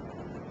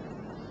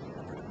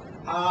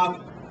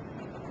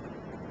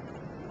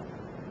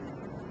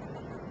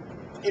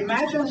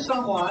 Imagine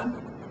someone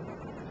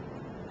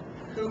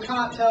who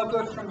can't tell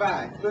good from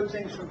bad, good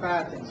things from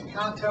bad things. He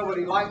can't tell what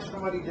he likes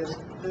from what he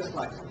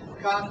dislikes.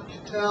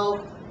 Can't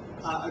tell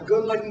a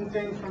good-looking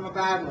thing from a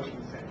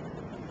bad-looking thing.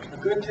 A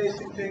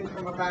good-tasting thing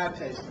from a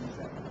bad-tasting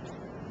thing.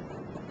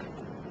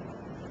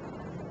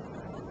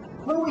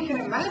 Well, we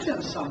can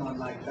imagine someone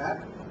like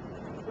that.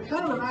 We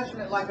kind of imagine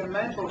it like a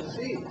mental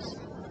disease.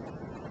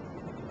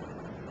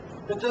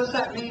 But does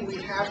that mean we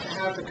have to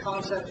have the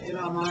concept in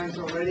our minds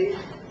already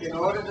in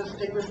order to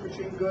distinguish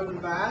between good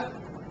and bad?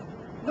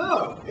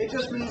 No, it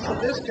just means that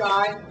this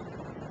guy,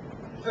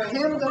 for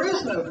him, there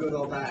is no good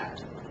or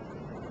bad.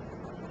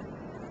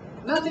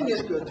 Nothing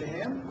is good to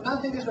him.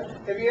 Nothing is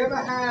bad. Have you ever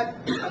had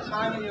a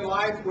time in your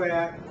life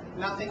where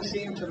nothing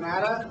seemed to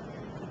matter?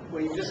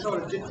 Where you just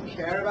sort of didn't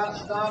care about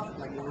stuff?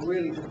 Like you were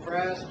really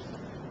depressed?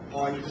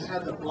 Or you just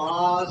had the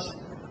blahs?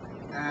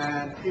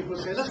 And people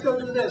say, let's go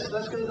do this,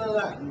 let's go do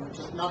that. And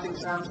just nothing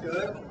sounds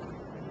good.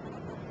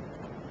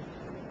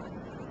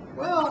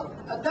 Well,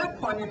 at that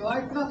point in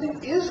life,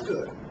 nothing is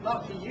good.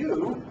 Not for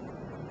you.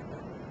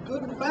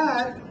 Good and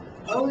bad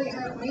only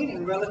have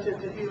meaning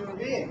relative to human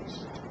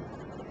beings.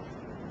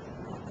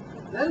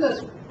 Then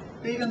there's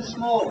big and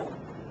small.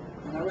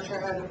 And I wish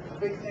I had a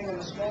big thing and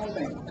a small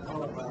thing to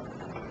talk about.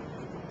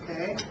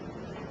 Okay?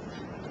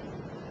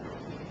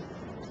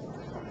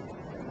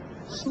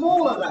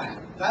 Smaller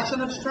than. That's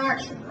an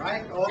abstraction,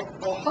 right?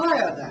 Or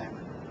higher than.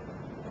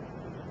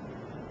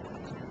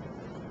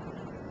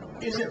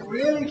 Is it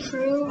really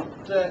true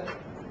that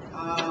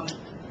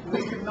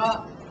we could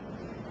not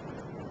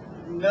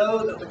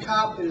know that the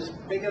cup is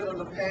bigger than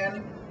the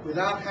pen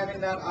without having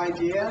that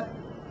idea.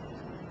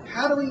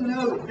 How do we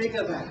know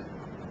bigger than?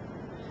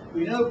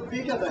 We know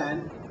bigger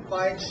than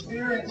by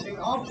experiencing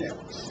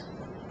objects.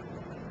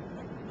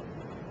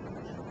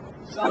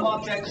 Some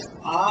objects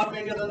are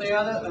bigger than the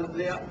other.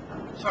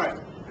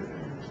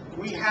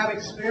 We have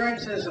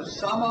experiences of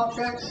some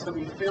objects that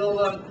we feel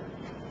them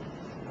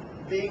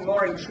being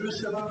more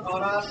intrusive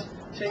on us,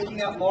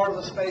 taking up more of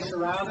the space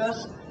around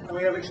us, and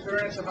we have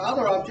experience of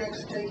other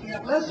objects taking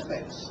up less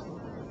space.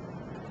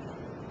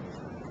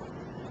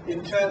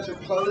 In terms of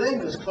clothing,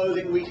 there's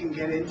clothing we can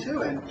get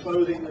into and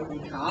clothing that we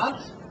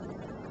can't.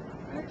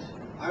 Right?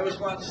 I was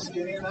once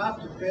skinny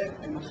enough to fit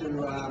into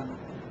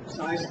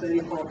size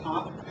 34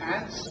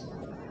 pants,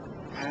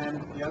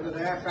 and the other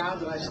day I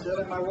found that I still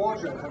in my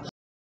wardrobe have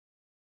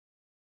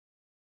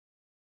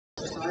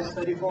size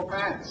 34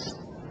 pants.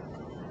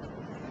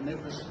 And it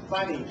was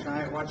funny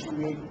watching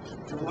me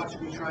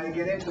try to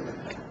get into them.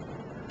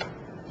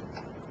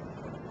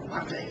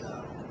 One day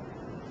though.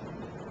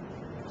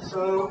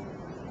 So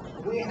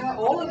we have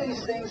all of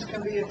these things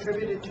can be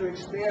attributed to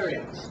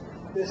experience.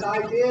 This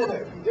idea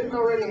that if you didn't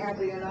already have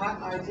the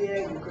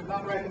idea, you could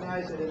not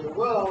recognize it in the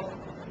world,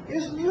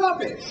 is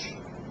rubbish.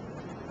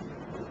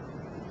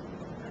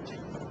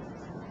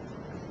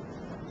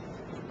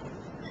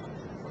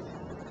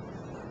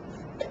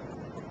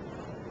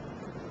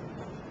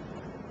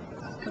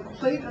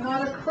 Complete and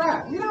utter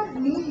crap. You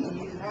don't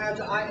need to have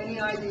any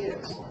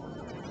ideas.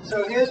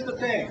 So here's the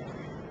thing.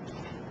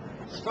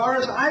 As far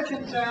as I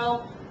can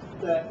tell,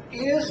 there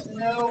is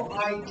no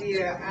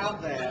idea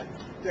out there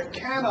that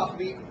cannot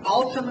be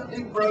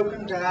ultimately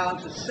broken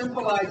down to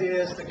simple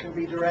ideas that can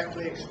be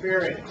directly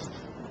experienced.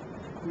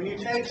 When you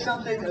take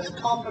something as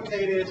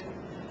complicated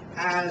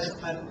as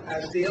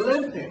the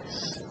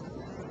Olympics,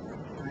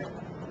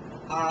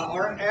 right?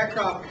 Or an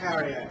aircraft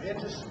carrier,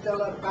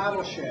 interstellar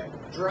battleship,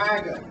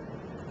 Dragon.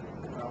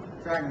 Well,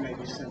 Dragon may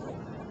be simple.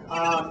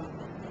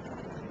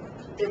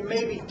 It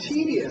may be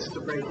tedious to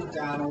break it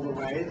down all the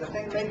way. The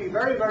thing may be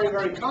very, very,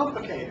 very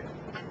complicated.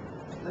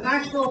 The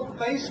National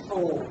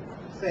Baseball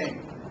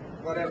thing,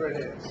 whatever it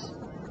is.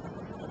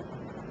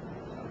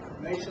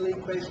 Major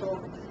League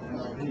Baseball?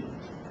 MLB.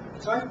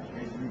 Sorry?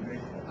 Major League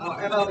Baseball. Oh,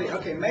 MLB.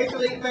 Okay, Major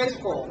League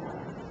Baseball.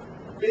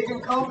 Big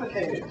and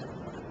complicated.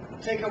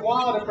 Take a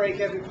while to break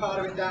every part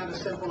of it down to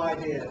simple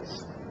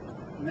ideas.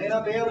 I may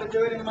not be able to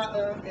do it in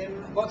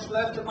what's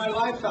left of my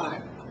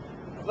lifetime,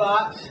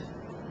 but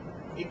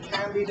it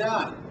can be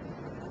done.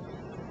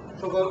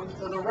 For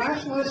the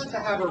rationalists to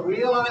have a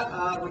real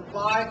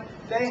reply,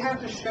 they have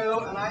to show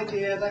an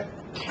idea that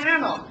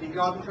cannot be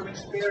gotten from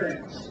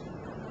experience.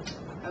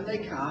 And they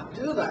can't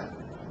do that.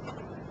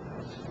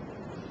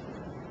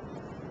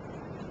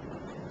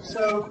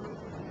 So,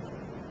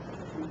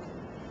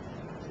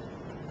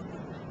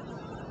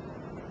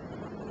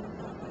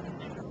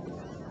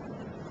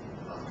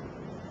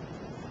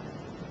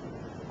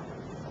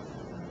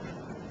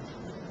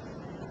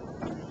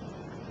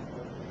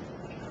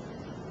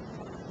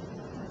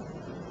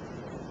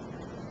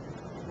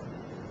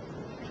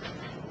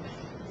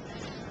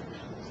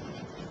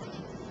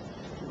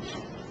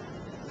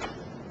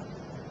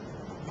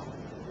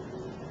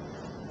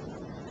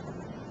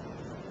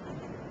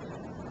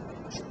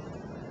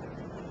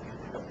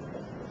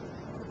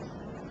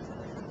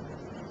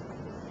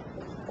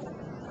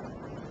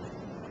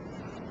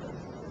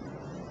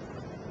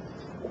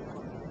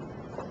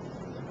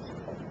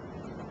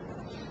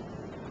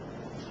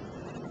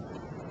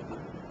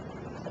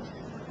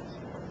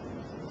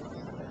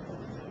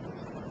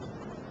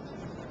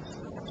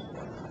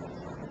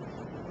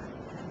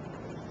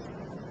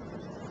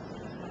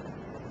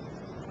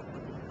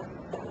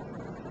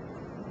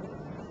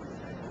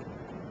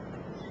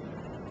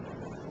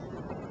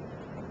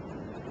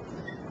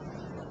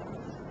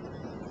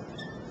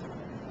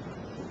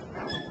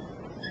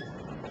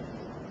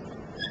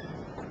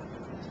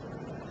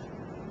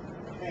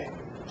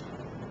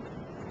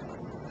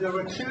 there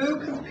were two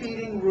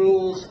competing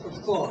rules of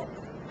thought,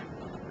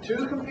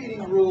 two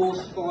competing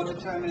rules for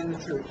determining the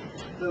truth.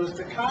 There was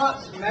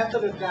Descartes'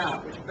 method of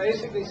doubt, which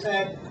basically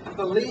said,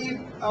 believe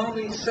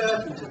only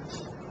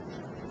certainties.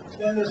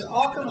 Then there's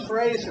Occam's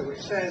razor,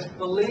 which says,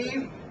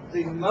 believe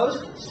the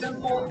most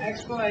simple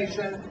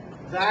explanation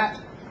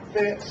that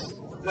fits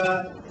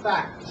the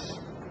facts.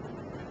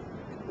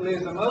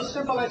 Believe the most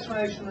simple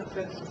explanation that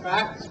fits the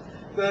facts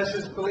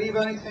versus believe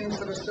only things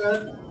that are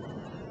certain.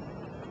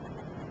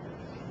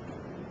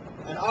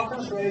 And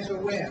Occam's razor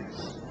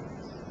wins.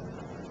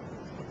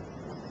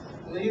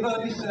 Believe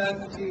only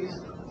certainties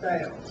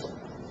fails.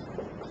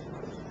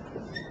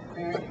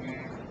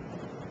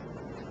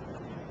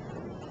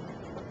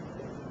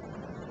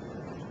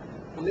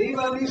 Believe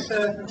only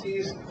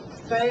certainties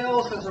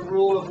fails as a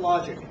rule of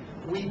logic.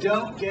 We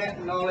don't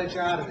get knowledge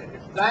out of it.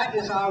 If that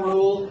is our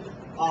rule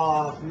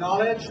of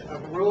knowledge, a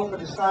rule for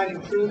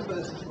deciding truth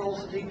versus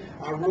falsity,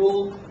 a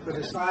rule for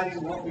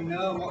deciding what we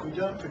know and what we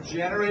don't, for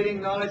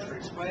generating knowledge, for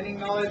explaining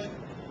knowledge,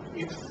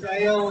 it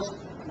fails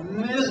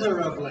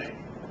miserably.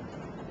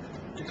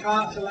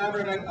 Descartes'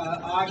 elaborate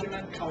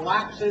argument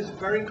collapses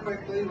very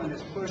quickly when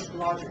it's pushed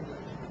logically.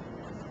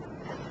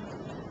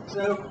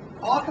 So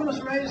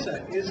Occam's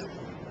razor is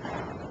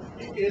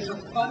a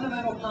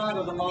fundamental part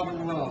of the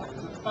modern world.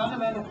 It's a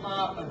fundamental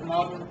part of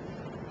modern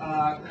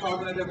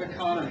cognitive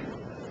economy.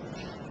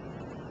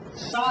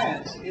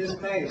 Science is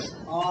based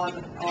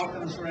on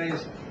Occam's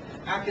razor.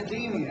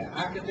 Academia,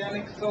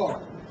 academic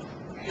thought,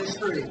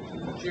 history,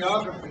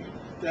 geography,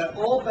 they're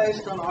all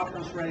based on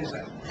Occam's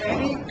razor.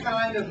 Any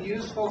kind of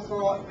useful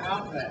thought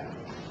out there,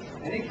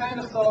 any kind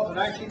of thought that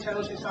actually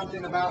tells you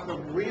something about the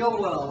real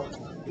world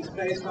is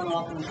based on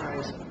Occam's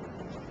razor.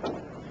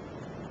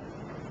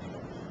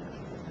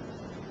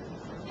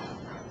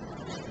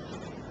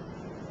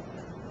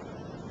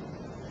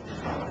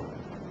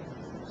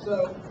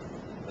 So,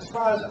 as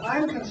far as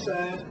I'm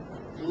concerned,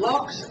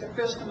 Locke's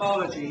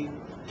epistemology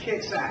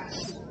kicks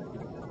ass.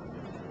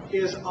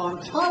 His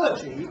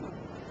ontology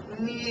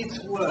needs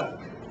work.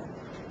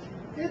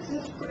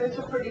 It's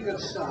a pretty good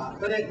start,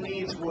 but it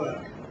needs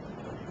work.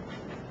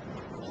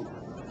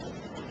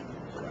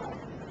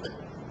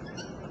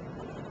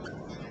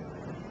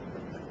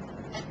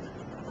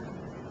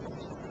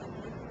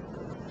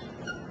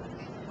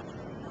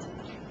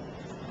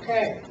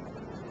 Okay.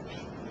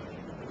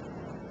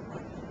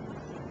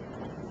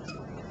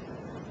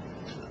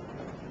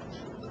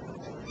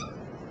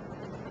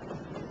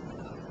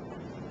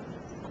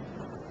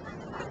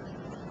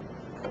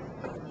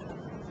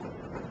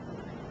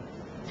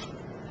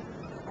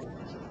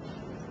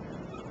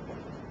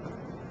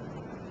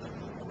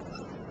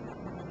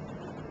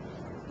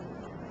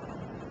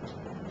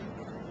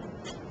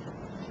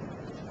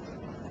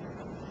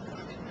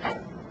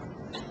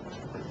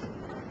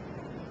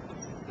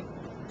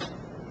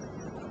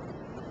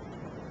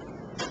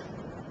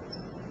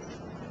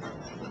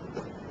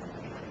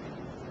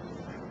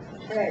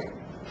 Okay.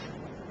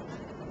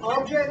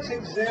 Objects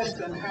exist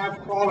and have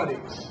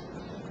qualities.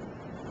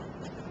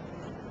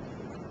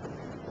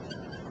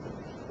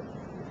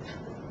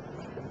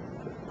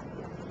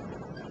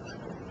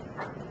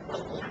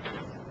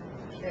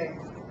 Okay.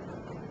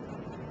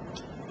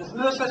 There's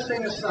no such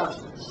thing as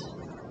substance.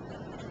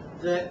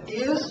 There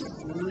is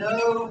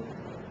no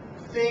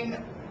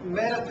thing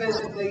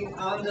metaphysically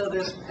under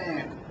this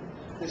pen.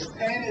 This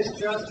pen is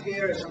just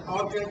here as an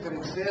object that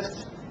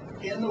exists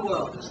in the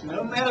world. There's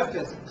no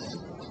metaphysics.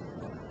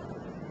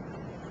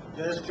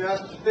 There's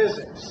just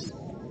physics.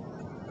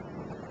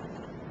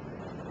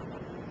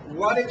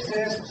 What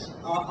exists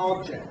are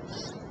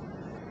objects.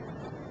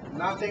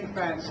 Nothing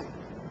fancy.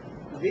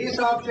 These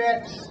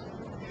objects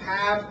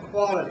have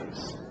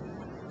qualities.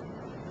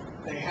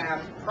 They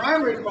have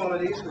primary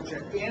qualities which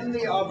are in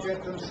the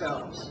object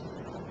themselves.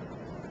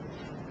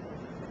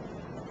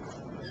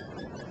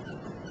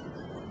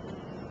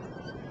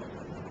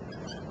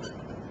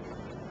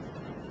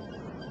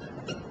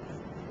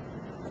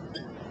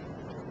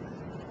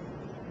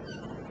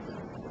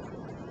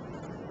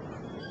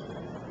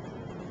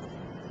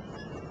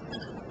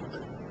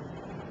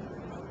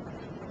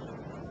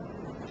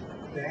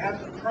 They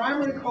have the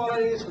primary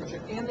qualities which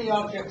are in the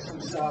objects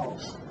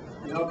themselves.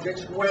 The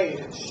object's weight,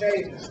 its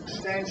shape, its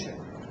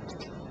extension.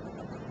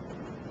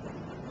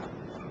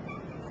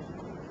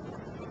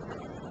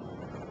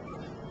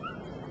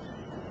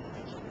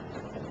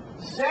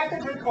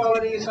 Secondary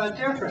qualities are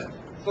different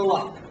for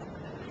Locke.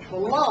 For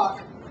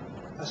Locke,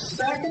 a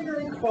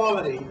secondary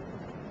quality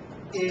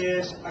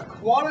is a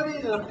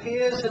quality that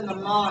appears in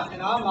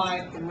our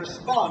mind in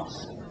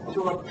response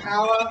to a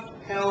power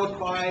held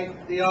by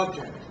the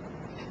object.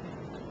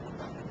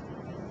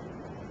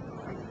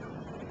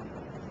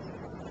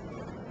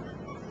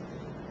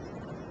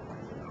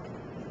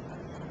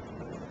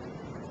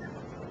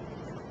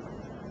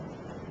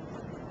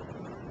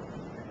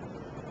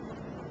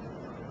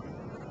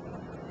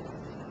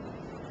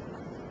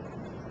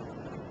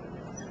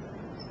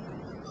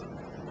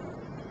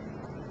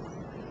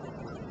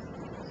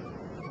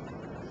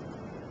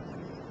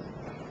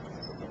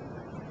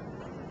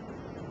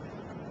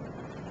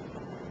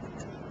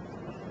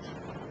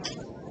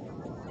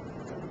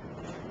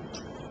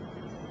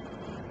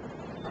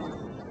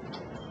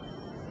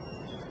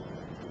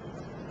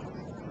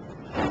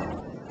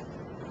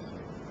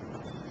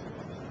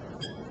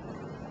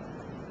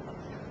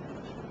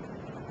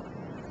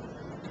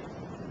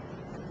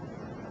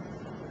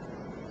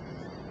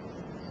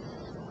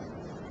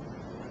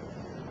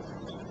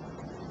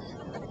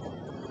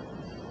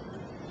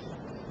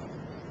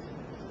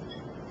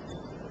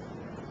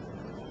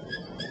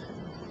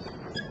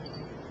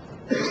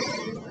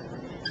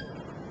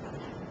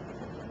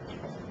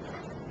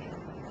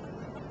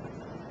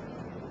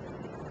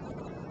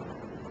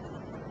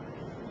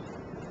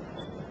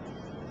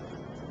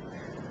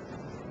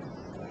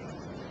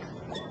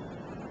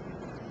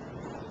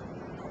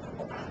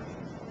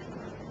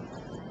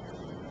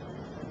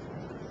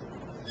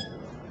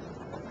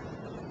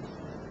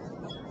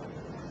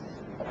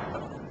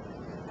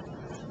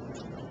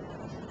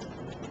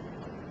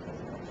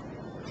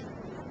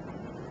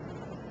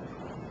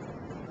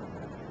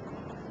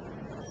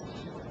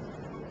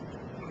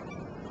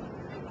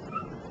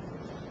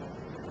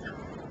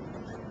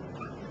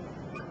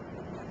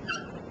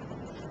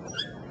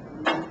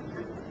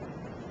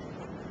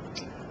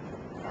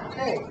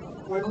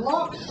 when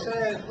Locke's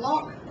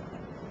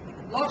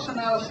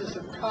analysis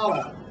of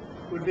color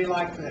would be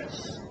like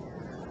this.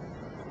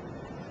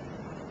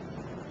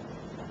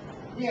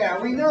 Yeah,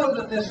 we know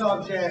that this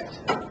object,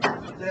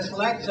 this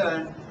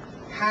lectern,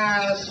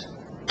 has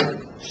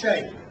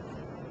shape.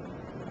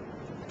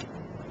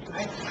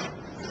 Right?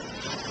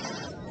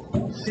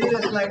 See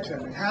this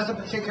lectern. It has a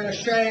particular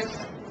shape.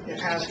 It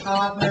has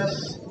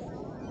hardness.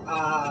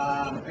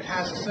 It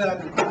has a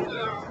certain...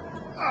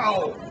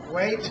 Oh,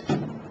 wait.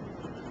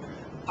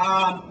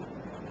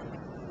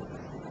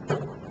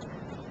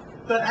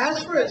 But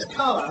as for its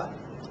color,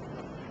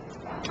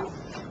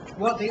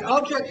 what the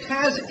object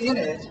has in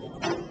it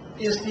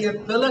is the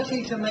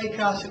ability to make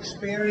us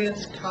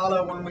experience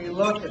color when we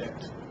look at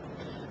it.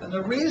 And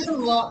the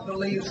reason Locke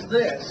believes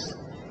this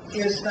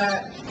is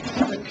that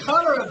the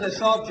color of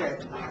this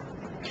object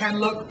can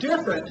look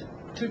different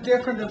to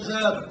different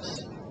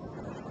observers.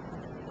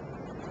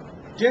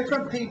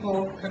 Different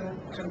people can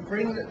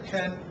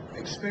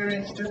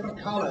experience different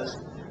colors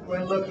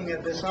when looking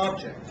at this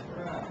object.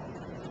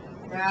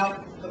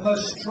 Now, the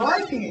most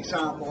striking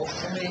example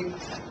to me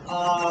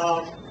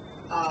of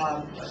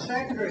a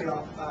secondary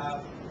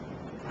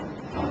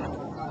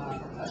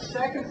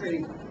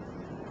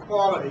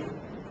quality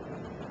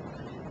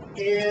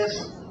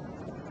is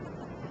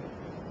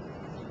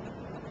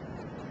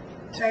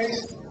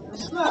taste and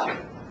smell.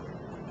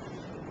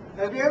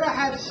 Have you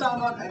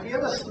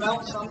ever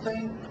smelt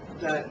something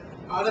that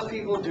other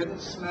people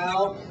didn't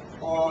smell,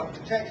 or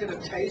detected a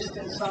taste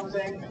in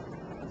something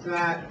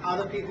that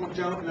other people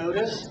don't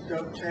notice,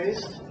 don't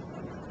taste?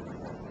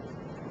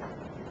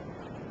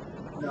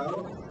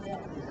 No?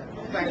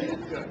 Thank you.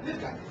 Good.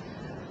 Okay.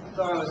 I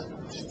thought I was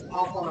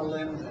off on a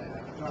limb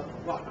there.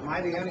 What, am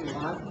I the only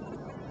one?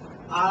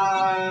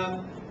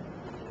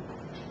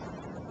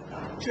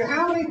 To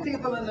how many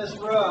people in this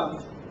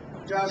room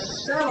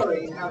does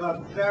celery have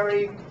a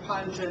very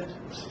pungent,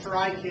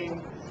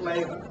 striking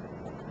flavor?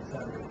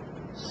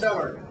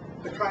 Celery,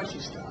 the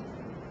crunchy stuff.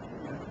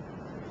 Yeah.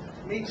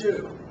 Me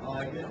too. I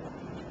like it.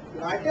 You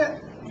like it?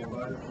 Yeah,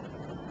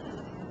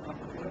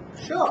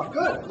 sure,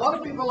 good. A lot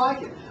of people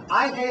like it.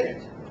 I hate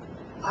it.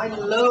 I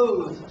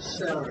loathe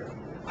celery.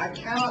 I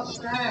cannot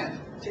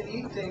stand to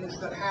eat things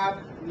that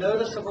have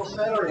noticeable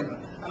celery in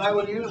them. And I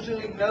will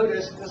usually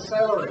notice the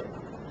celery.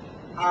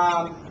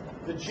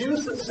 The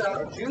juice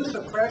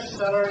of fresh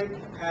celery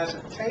has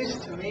a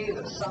taste to me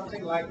that's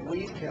something like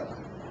weed killer.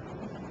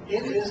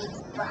 It is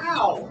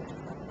foul.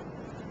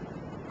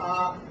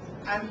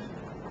 And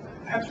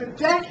for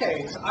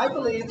decades, I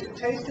believed it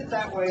tasted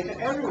that way to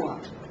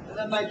everyone. And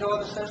then my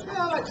daughter says,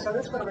 yeah, like I said,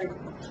 it's sort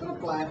of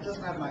bland, it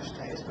doesn't have much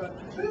taste. But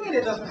what do you mean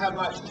it doesn't have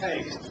much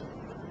taste?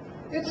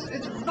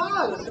 It's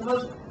vile, it's the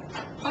most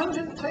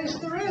pungent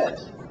taste there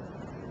is.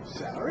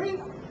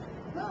 Celery?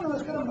 No,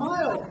 it's got a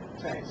mild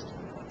taste.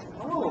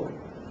 Oh,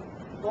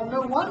 well,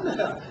 no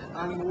wonder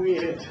I'm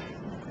weird.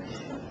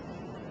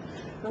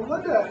 No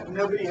wonder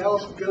nobody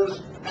else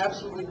goes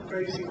absolutely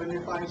crazy when they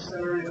find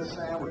celery in a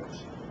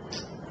sandwich.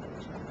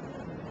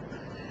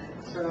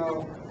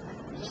 So,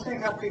 just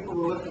think how people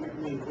were looking at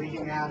me,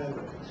 leaking out of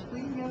it.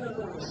 Leaking out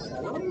of the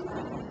celery?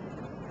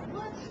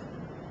 What?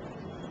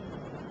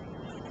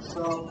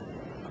 So,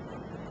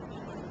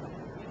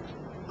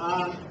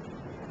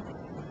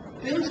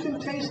 things can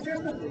taste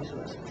differently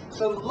to us.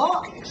 So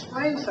Locke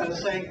explains that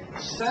as saying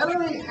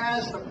celery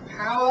has the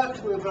power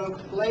to evoke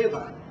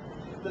flavor,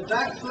 but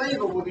that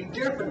flavor will be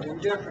different in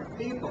different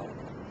people.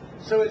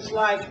 So it's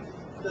like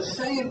the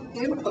same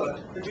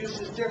input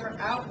produces different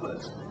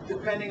outputs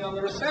depending on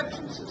the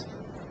reception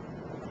system.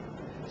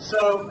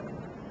 So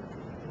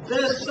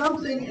there's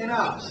something in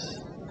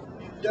us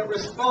that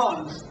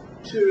responds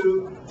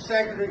to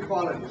secondary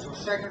qualities or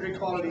secondary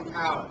quality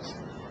powers.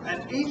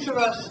 And each of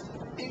us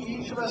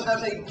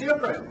has a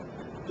different,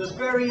 there's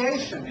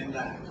variation in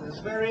that. There's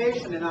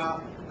variation in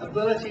our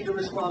ability to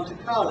respond to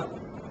color.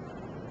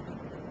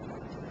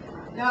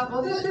 Now,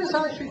 well, this is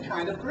actually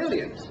kind of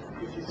brilliant,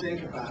 if you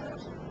think about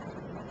it.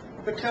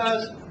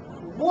 Because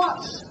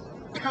what's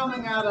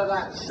coming out of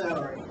that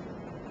celery?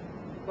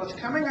 What's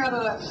coming out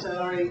of that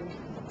celery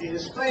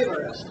is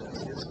flavor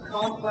esters. It's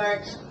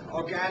complex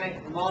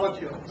organic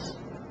molecules.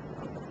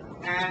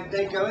 And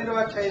they go into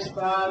our taste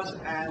buds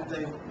and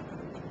they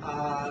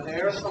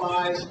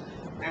aerosolize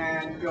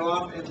and go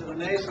up into the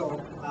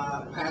nasal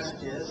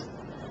passages,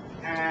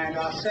 and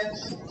our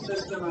sense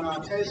system and our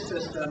taste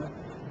system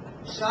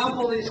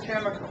sample these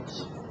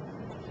chemicals.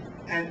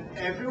 And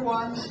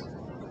everyone's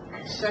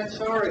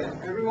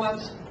sensorium,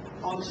 everyone's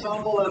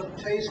ensemble of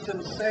taste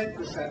and scent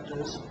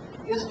receptors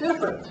is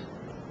different.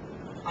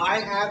 I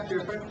have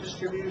different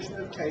distribution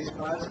of taste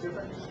buds,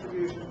 different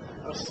distribution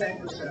of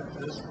scent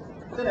receptors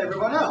than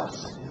everyone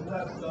else. Isn't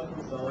that stuff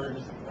in celery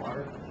just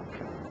water?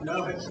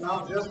 No, it's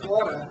not just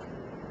water.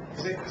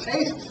 It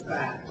tastes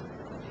bad.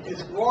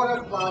 It's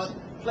water plus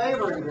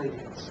flavor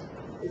ingredients.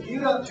 If you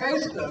don't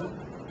taste them,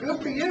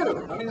 good for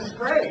you. I mean, it's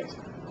great.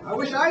 I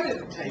wish I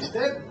didn't taste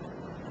it.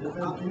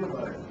 Peanut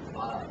butter.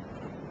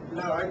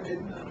 No, I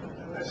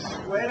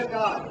swear to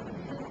God.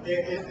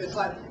 It's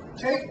like,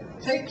 take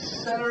take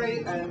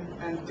celery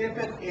and dip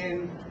it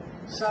in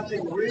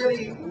something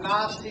really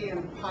nasty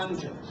and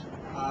pungent.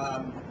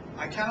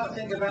 I cannot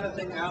think of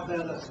anything out there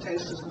that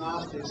tastes as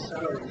nasty as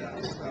celery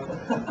does. So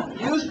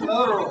use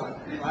motor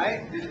oil,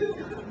 right?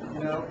 You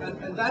know,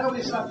 and that'll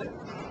be something.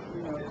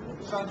 You know,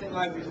 something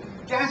like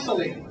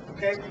gasoline.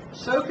 Okay,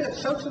 soak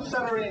some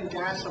celery in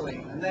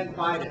gasoline and then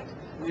bite it,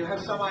 and you'll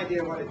have some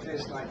idea what it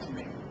tastes like to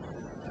me.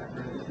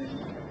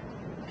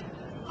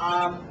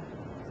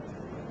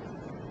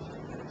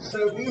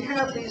 So we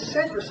have these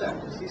scent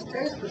receptors, these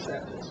taste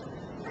receptors,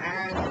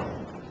 and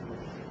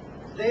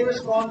they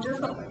respond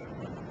differently.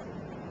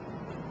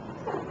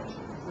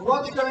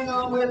 What's going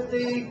on with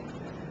the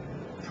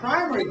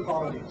primary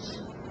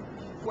qualities?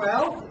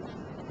 Well,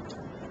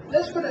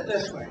 let's put it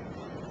this way.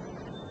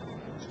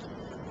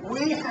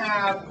 We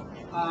have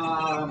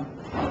a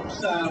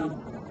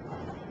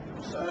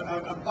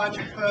bunch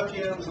of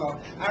perfumes or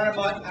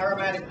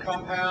aromatic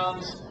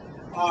compounds,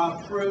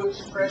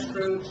 fruits, fresh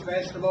fruits,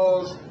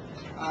 vegetables,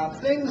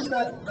 things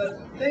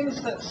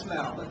that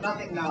smell, but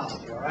nothing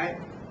nasty, all right?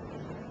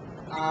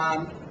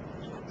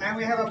 And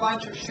we have a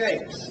bunch of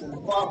shapes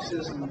and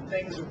boxes and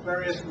things of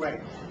various weight.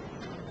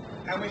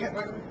 And we have,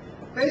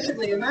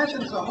 basically,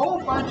 imagine a whole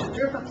bunch of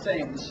different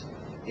things,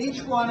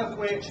 each one of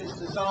which is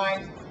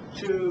designed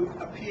to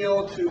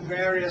appeal to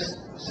various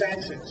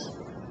senses.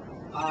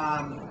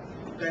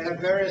 They have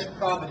various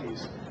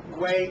properties,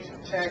 weight,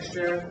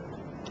 texture.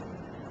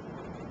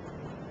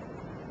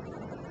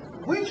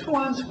 Which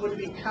ones would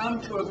we come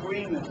to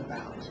agreement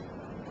about?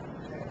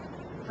 Okay.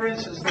 For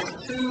instance,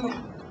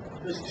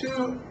 there's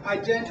two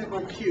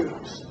identical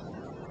cubes,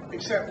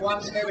 except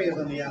one's heavier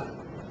than the other.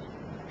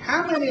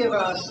 How many of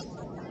us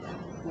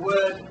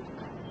would,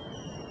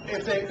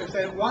 if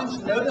they one's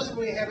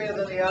noticeably heavier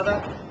than the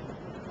other,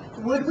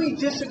 would we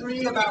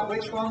disagree about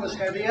which one was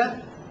heavier?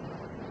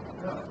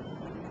 No.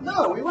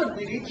 No, we wouldn't.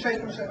 We'd each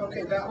shake and say,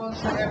 okay, that one's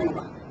the heavy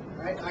one,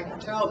 right? I can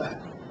tell that.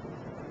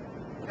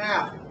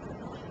 Now,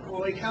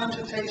 when we come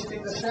to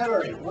tasting the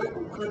celery,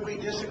 could we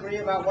disagree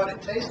about what it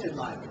tasted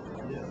like?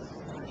 Yes.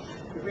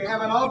 If we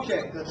have an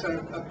object that's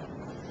a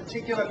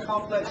particular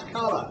complex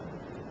color,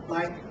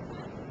 like,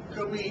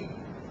 would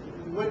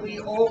we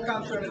all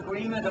come to an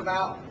agreement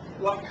about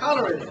what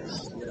color it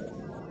is? Yes.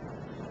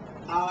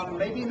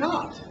 Maybe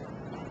not.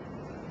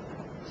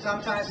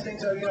 Sometimes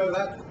things are,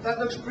 that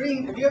looks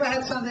green. Have you ever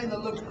had something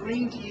that looks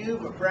green to you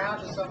but brown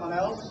to someone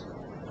else?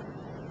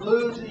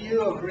 Blue to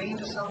you or green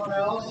to someone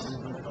else?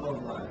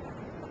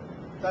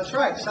 That's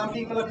right. Some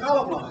people are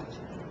colorblind.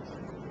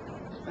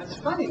 That's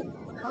funny.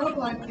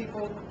 Colorblind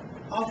people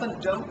often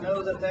don't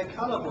know that they're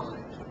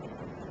colorblind.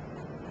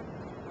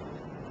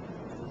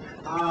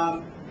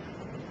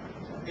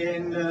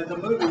 In the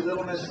movie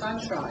Little Miss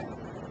Sunshine,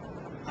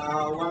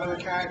 one of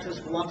the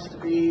characters wants to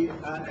be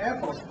an Air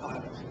Force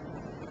pilot,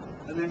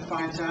 and then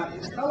finds out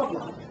he's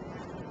colorblind.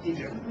 He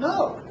didn't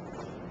know.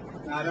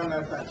 Now, I don't know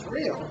if that's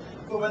real,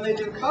 but when they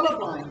do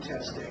colorblind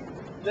testing,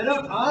 they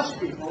don't ask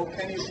people,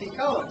 can you see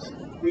colors?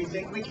 We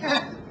think we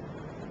can.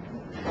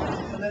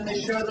 And then they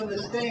show them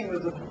this thing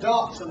with the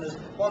dots and this,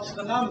 what's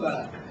the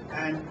number?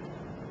 And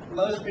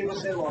most people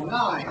say, well,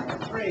 9 or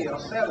 3 or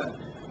 7.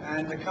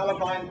 And the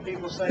colorblind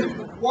people say,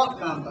 what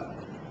number?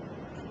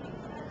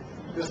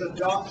 Because the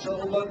dots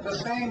all look the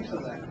same to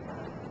them.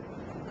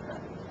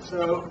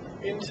 So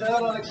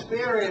internal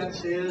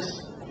experience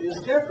is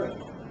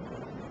different.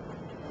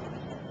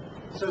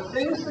 So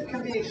things that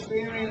can be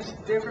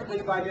experienced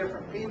differently by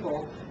different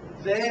people,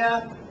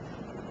 they're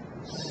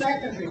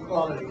secondary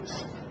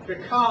qualities,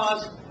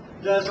 because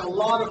there's a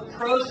lot of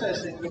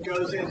processing that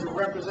goes into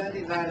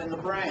representing that in the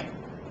brain.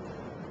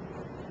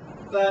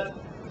 But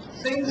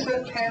things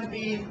that can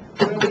be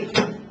really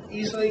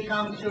easily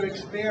come to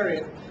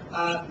experience,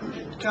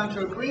 come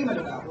to agreement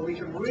about, where we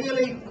can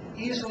really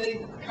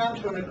easily come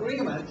to an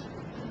agreement,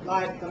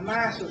 like the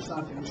mass of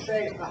something, the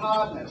shape, the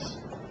hardness.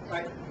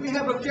 Right? We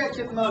have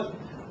objective measures.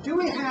 Do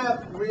we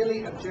have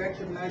really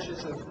objective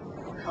measures of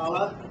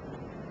color,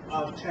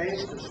 of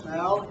taste, of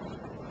smell?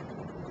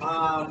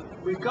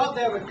 We've got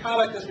there with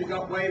color because we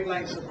got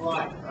wavelengths of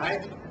light,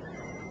 right?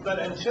 But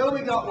until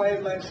we got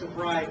wavelengths of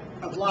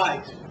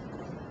light,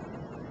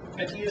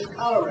 and to use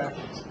color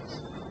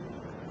references,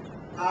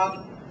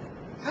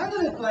 how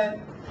did it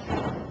blend?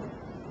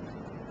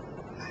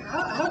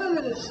 How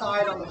did it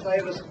decide on the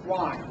flavors of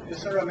wine?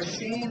 Is there a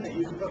machine that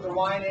you can put the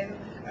wine in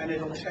and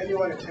it'll tell you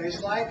what it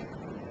tastes like?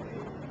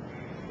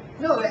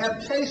 No, they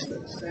have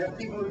tasters. They have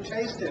people who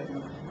taste it.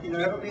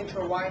 Ever been to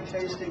a wine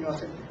tasting or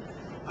something?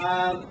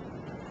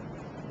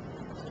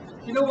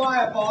 You know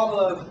why a bottle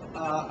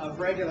of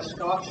regular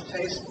Scotch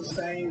tastes the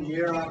same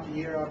year after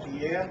year after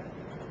year?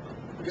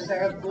 Because they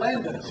have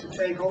blenders who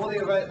take all the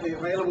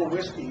available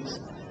whiskeys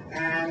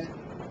and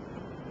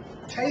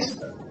taste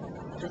them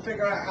to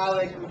figure out how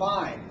they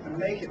combine and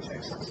make it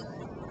taste the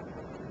same.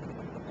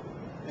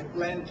 They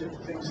blend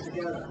things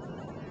together.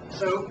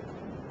 So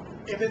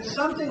if it's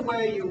something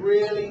where you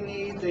really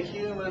need the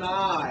human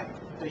eye,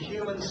 the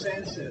human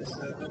senses,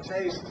 the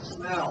taste, the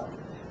smell,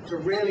 to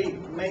really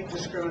make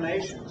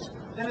discriminations,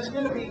 then it's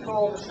going to be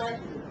called a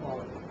secondary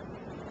quality.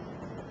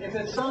 If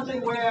it's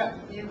something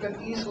where you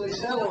can easily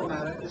settle a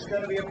matter, it's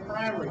going to be a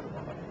primary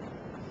quality.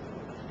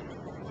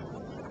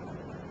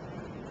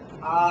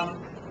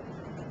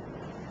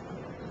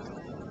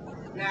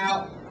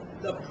 Now,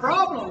 the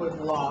problem with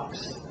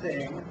Locke's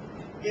thing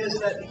is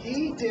that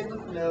he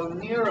didn't know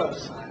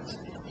neuroscience.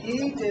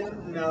 He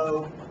didn't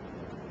know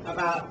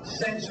about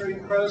sensory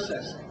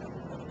processing.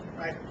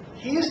 Right?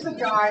 He's the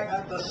guy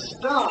at the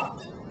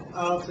start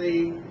of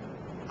the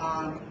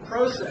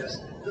process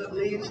that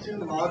leads to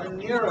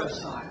modern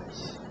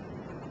neuroscience.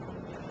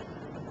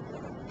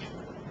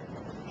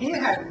 He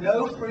had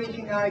no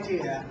freaking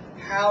idea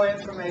how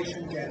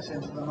information gets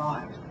into the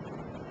mind.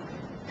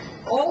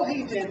 All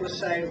he did was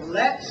say,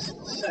 let's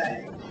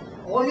say,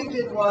 all he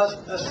did was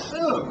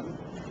assume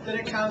that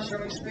it comes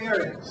from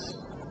experience.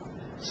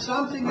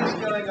 Something is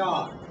going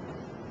on.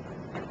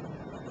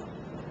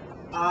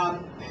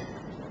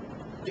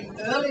 The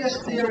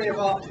earliest theory of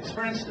optics,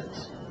 for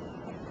instance,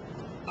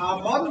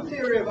 our modern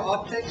theory of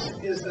optics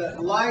is that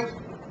light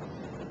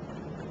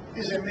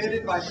is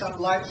emitted by some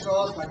light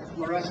source, like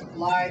fluorescent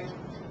light,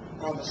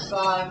 or the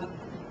sun,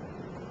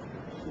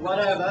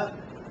 whatever,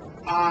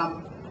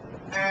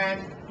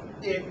 and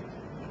it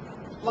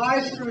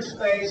flies through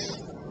space,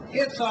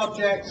 hits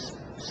objects,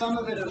 some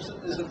of it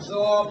is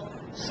absorbed,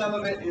 some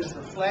of it is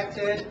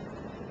reflected.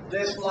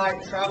 This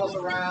light travels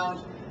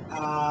around,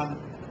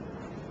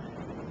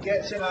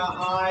 gets in our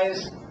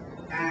eyes,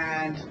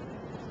 and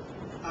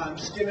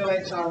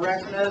stimulates our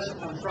retinas,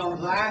 and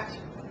from that,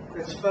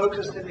 it's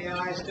focused in the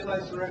eye,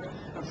 stimulates the retina,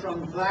 and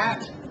from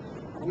that,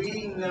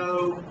 we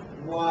know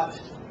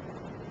what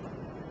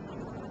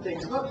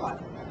things look like.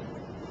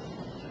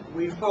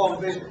 We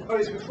form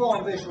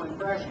visual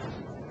impressions.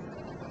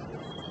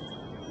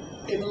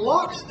 In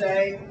Locke's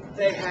day,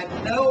 they had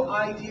no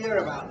idea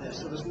about this.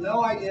 There was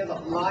no idea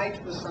that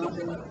light was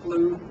something that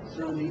flew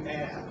through the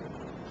air,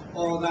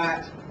 or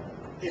that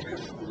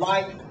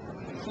light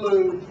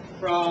flew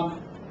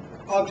from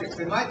objects.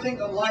 They might think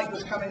that light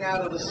was coming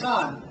out of the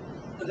sun,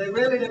 but they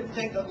really didn't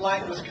think that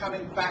light was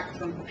coming back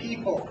from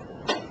people.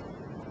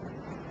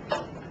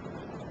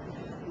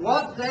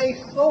 What they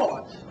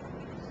thought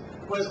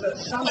was that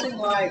something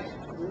like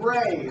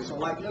rays, or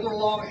like little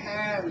long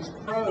hands,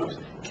 probes,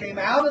 came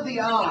out of the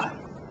eye,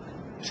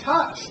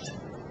 touched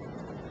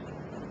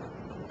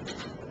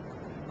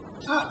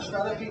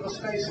other people's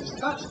faces,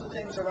 touched the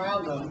things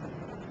around them,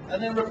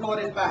 and then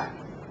reported back.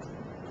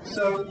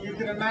 So you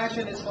can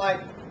imagine it's like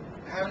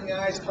having the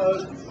eyes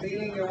closed and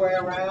feeling your way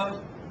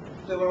around.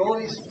 There were all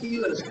these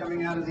feelers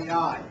coming out of the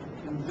eye,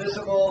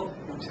 invisible,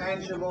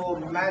 intangible,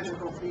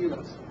 magical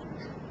feelers.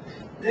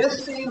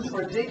 This seems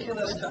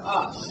ridiculous to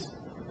us,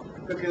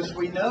 because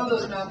we know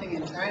there's nothing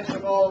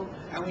intangible,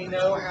 and we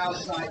know how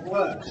sight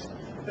works.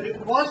 But it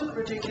wasn't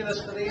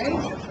ridiculous for the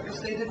ancients, because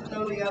they didn't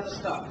know the other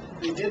stuff.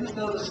 They didn't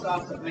know the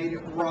stuff that made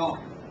it wrong.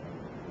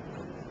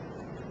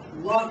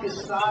 Locke is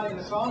starting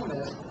us on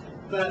this,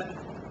 but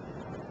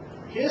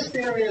his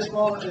theory is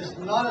not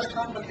as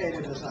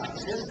complicated as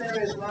ours. His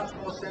theory is much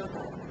more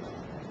simple.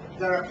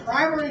 There are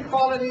primary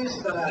qualities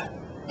that are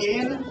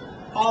in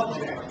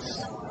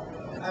objects,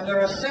 and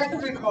there are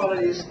secondary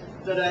qualities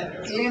that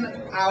are in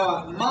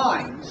our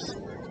minds,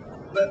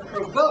 but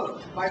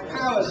provoked by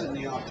powers in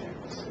the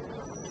objects.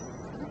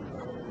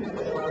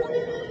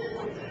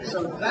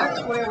 So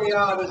that's where we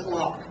are with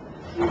Locke.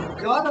 We've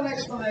got an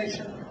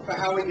explanation for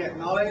how we get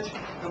knowledge,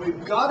 and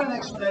we've got an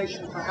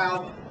explanation for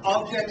how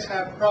objects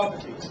have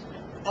properties.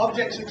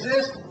 Objects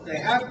exist, they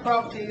have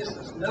properties,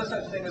 there's no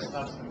such thing as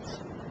substance.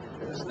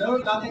 There's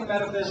nothing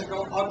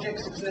metaphysical,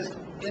 objects exist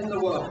in the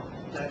world.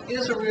 There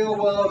is a real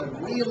world, and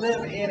we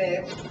live in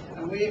it,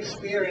 and we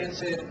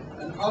experience it,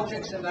 and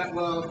objects in that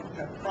world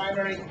have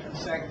primary and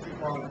secondary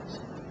qualities.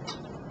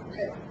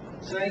 Okay,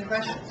 so any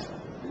questions?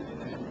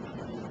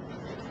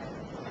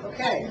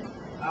 Okay,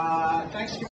 thanks to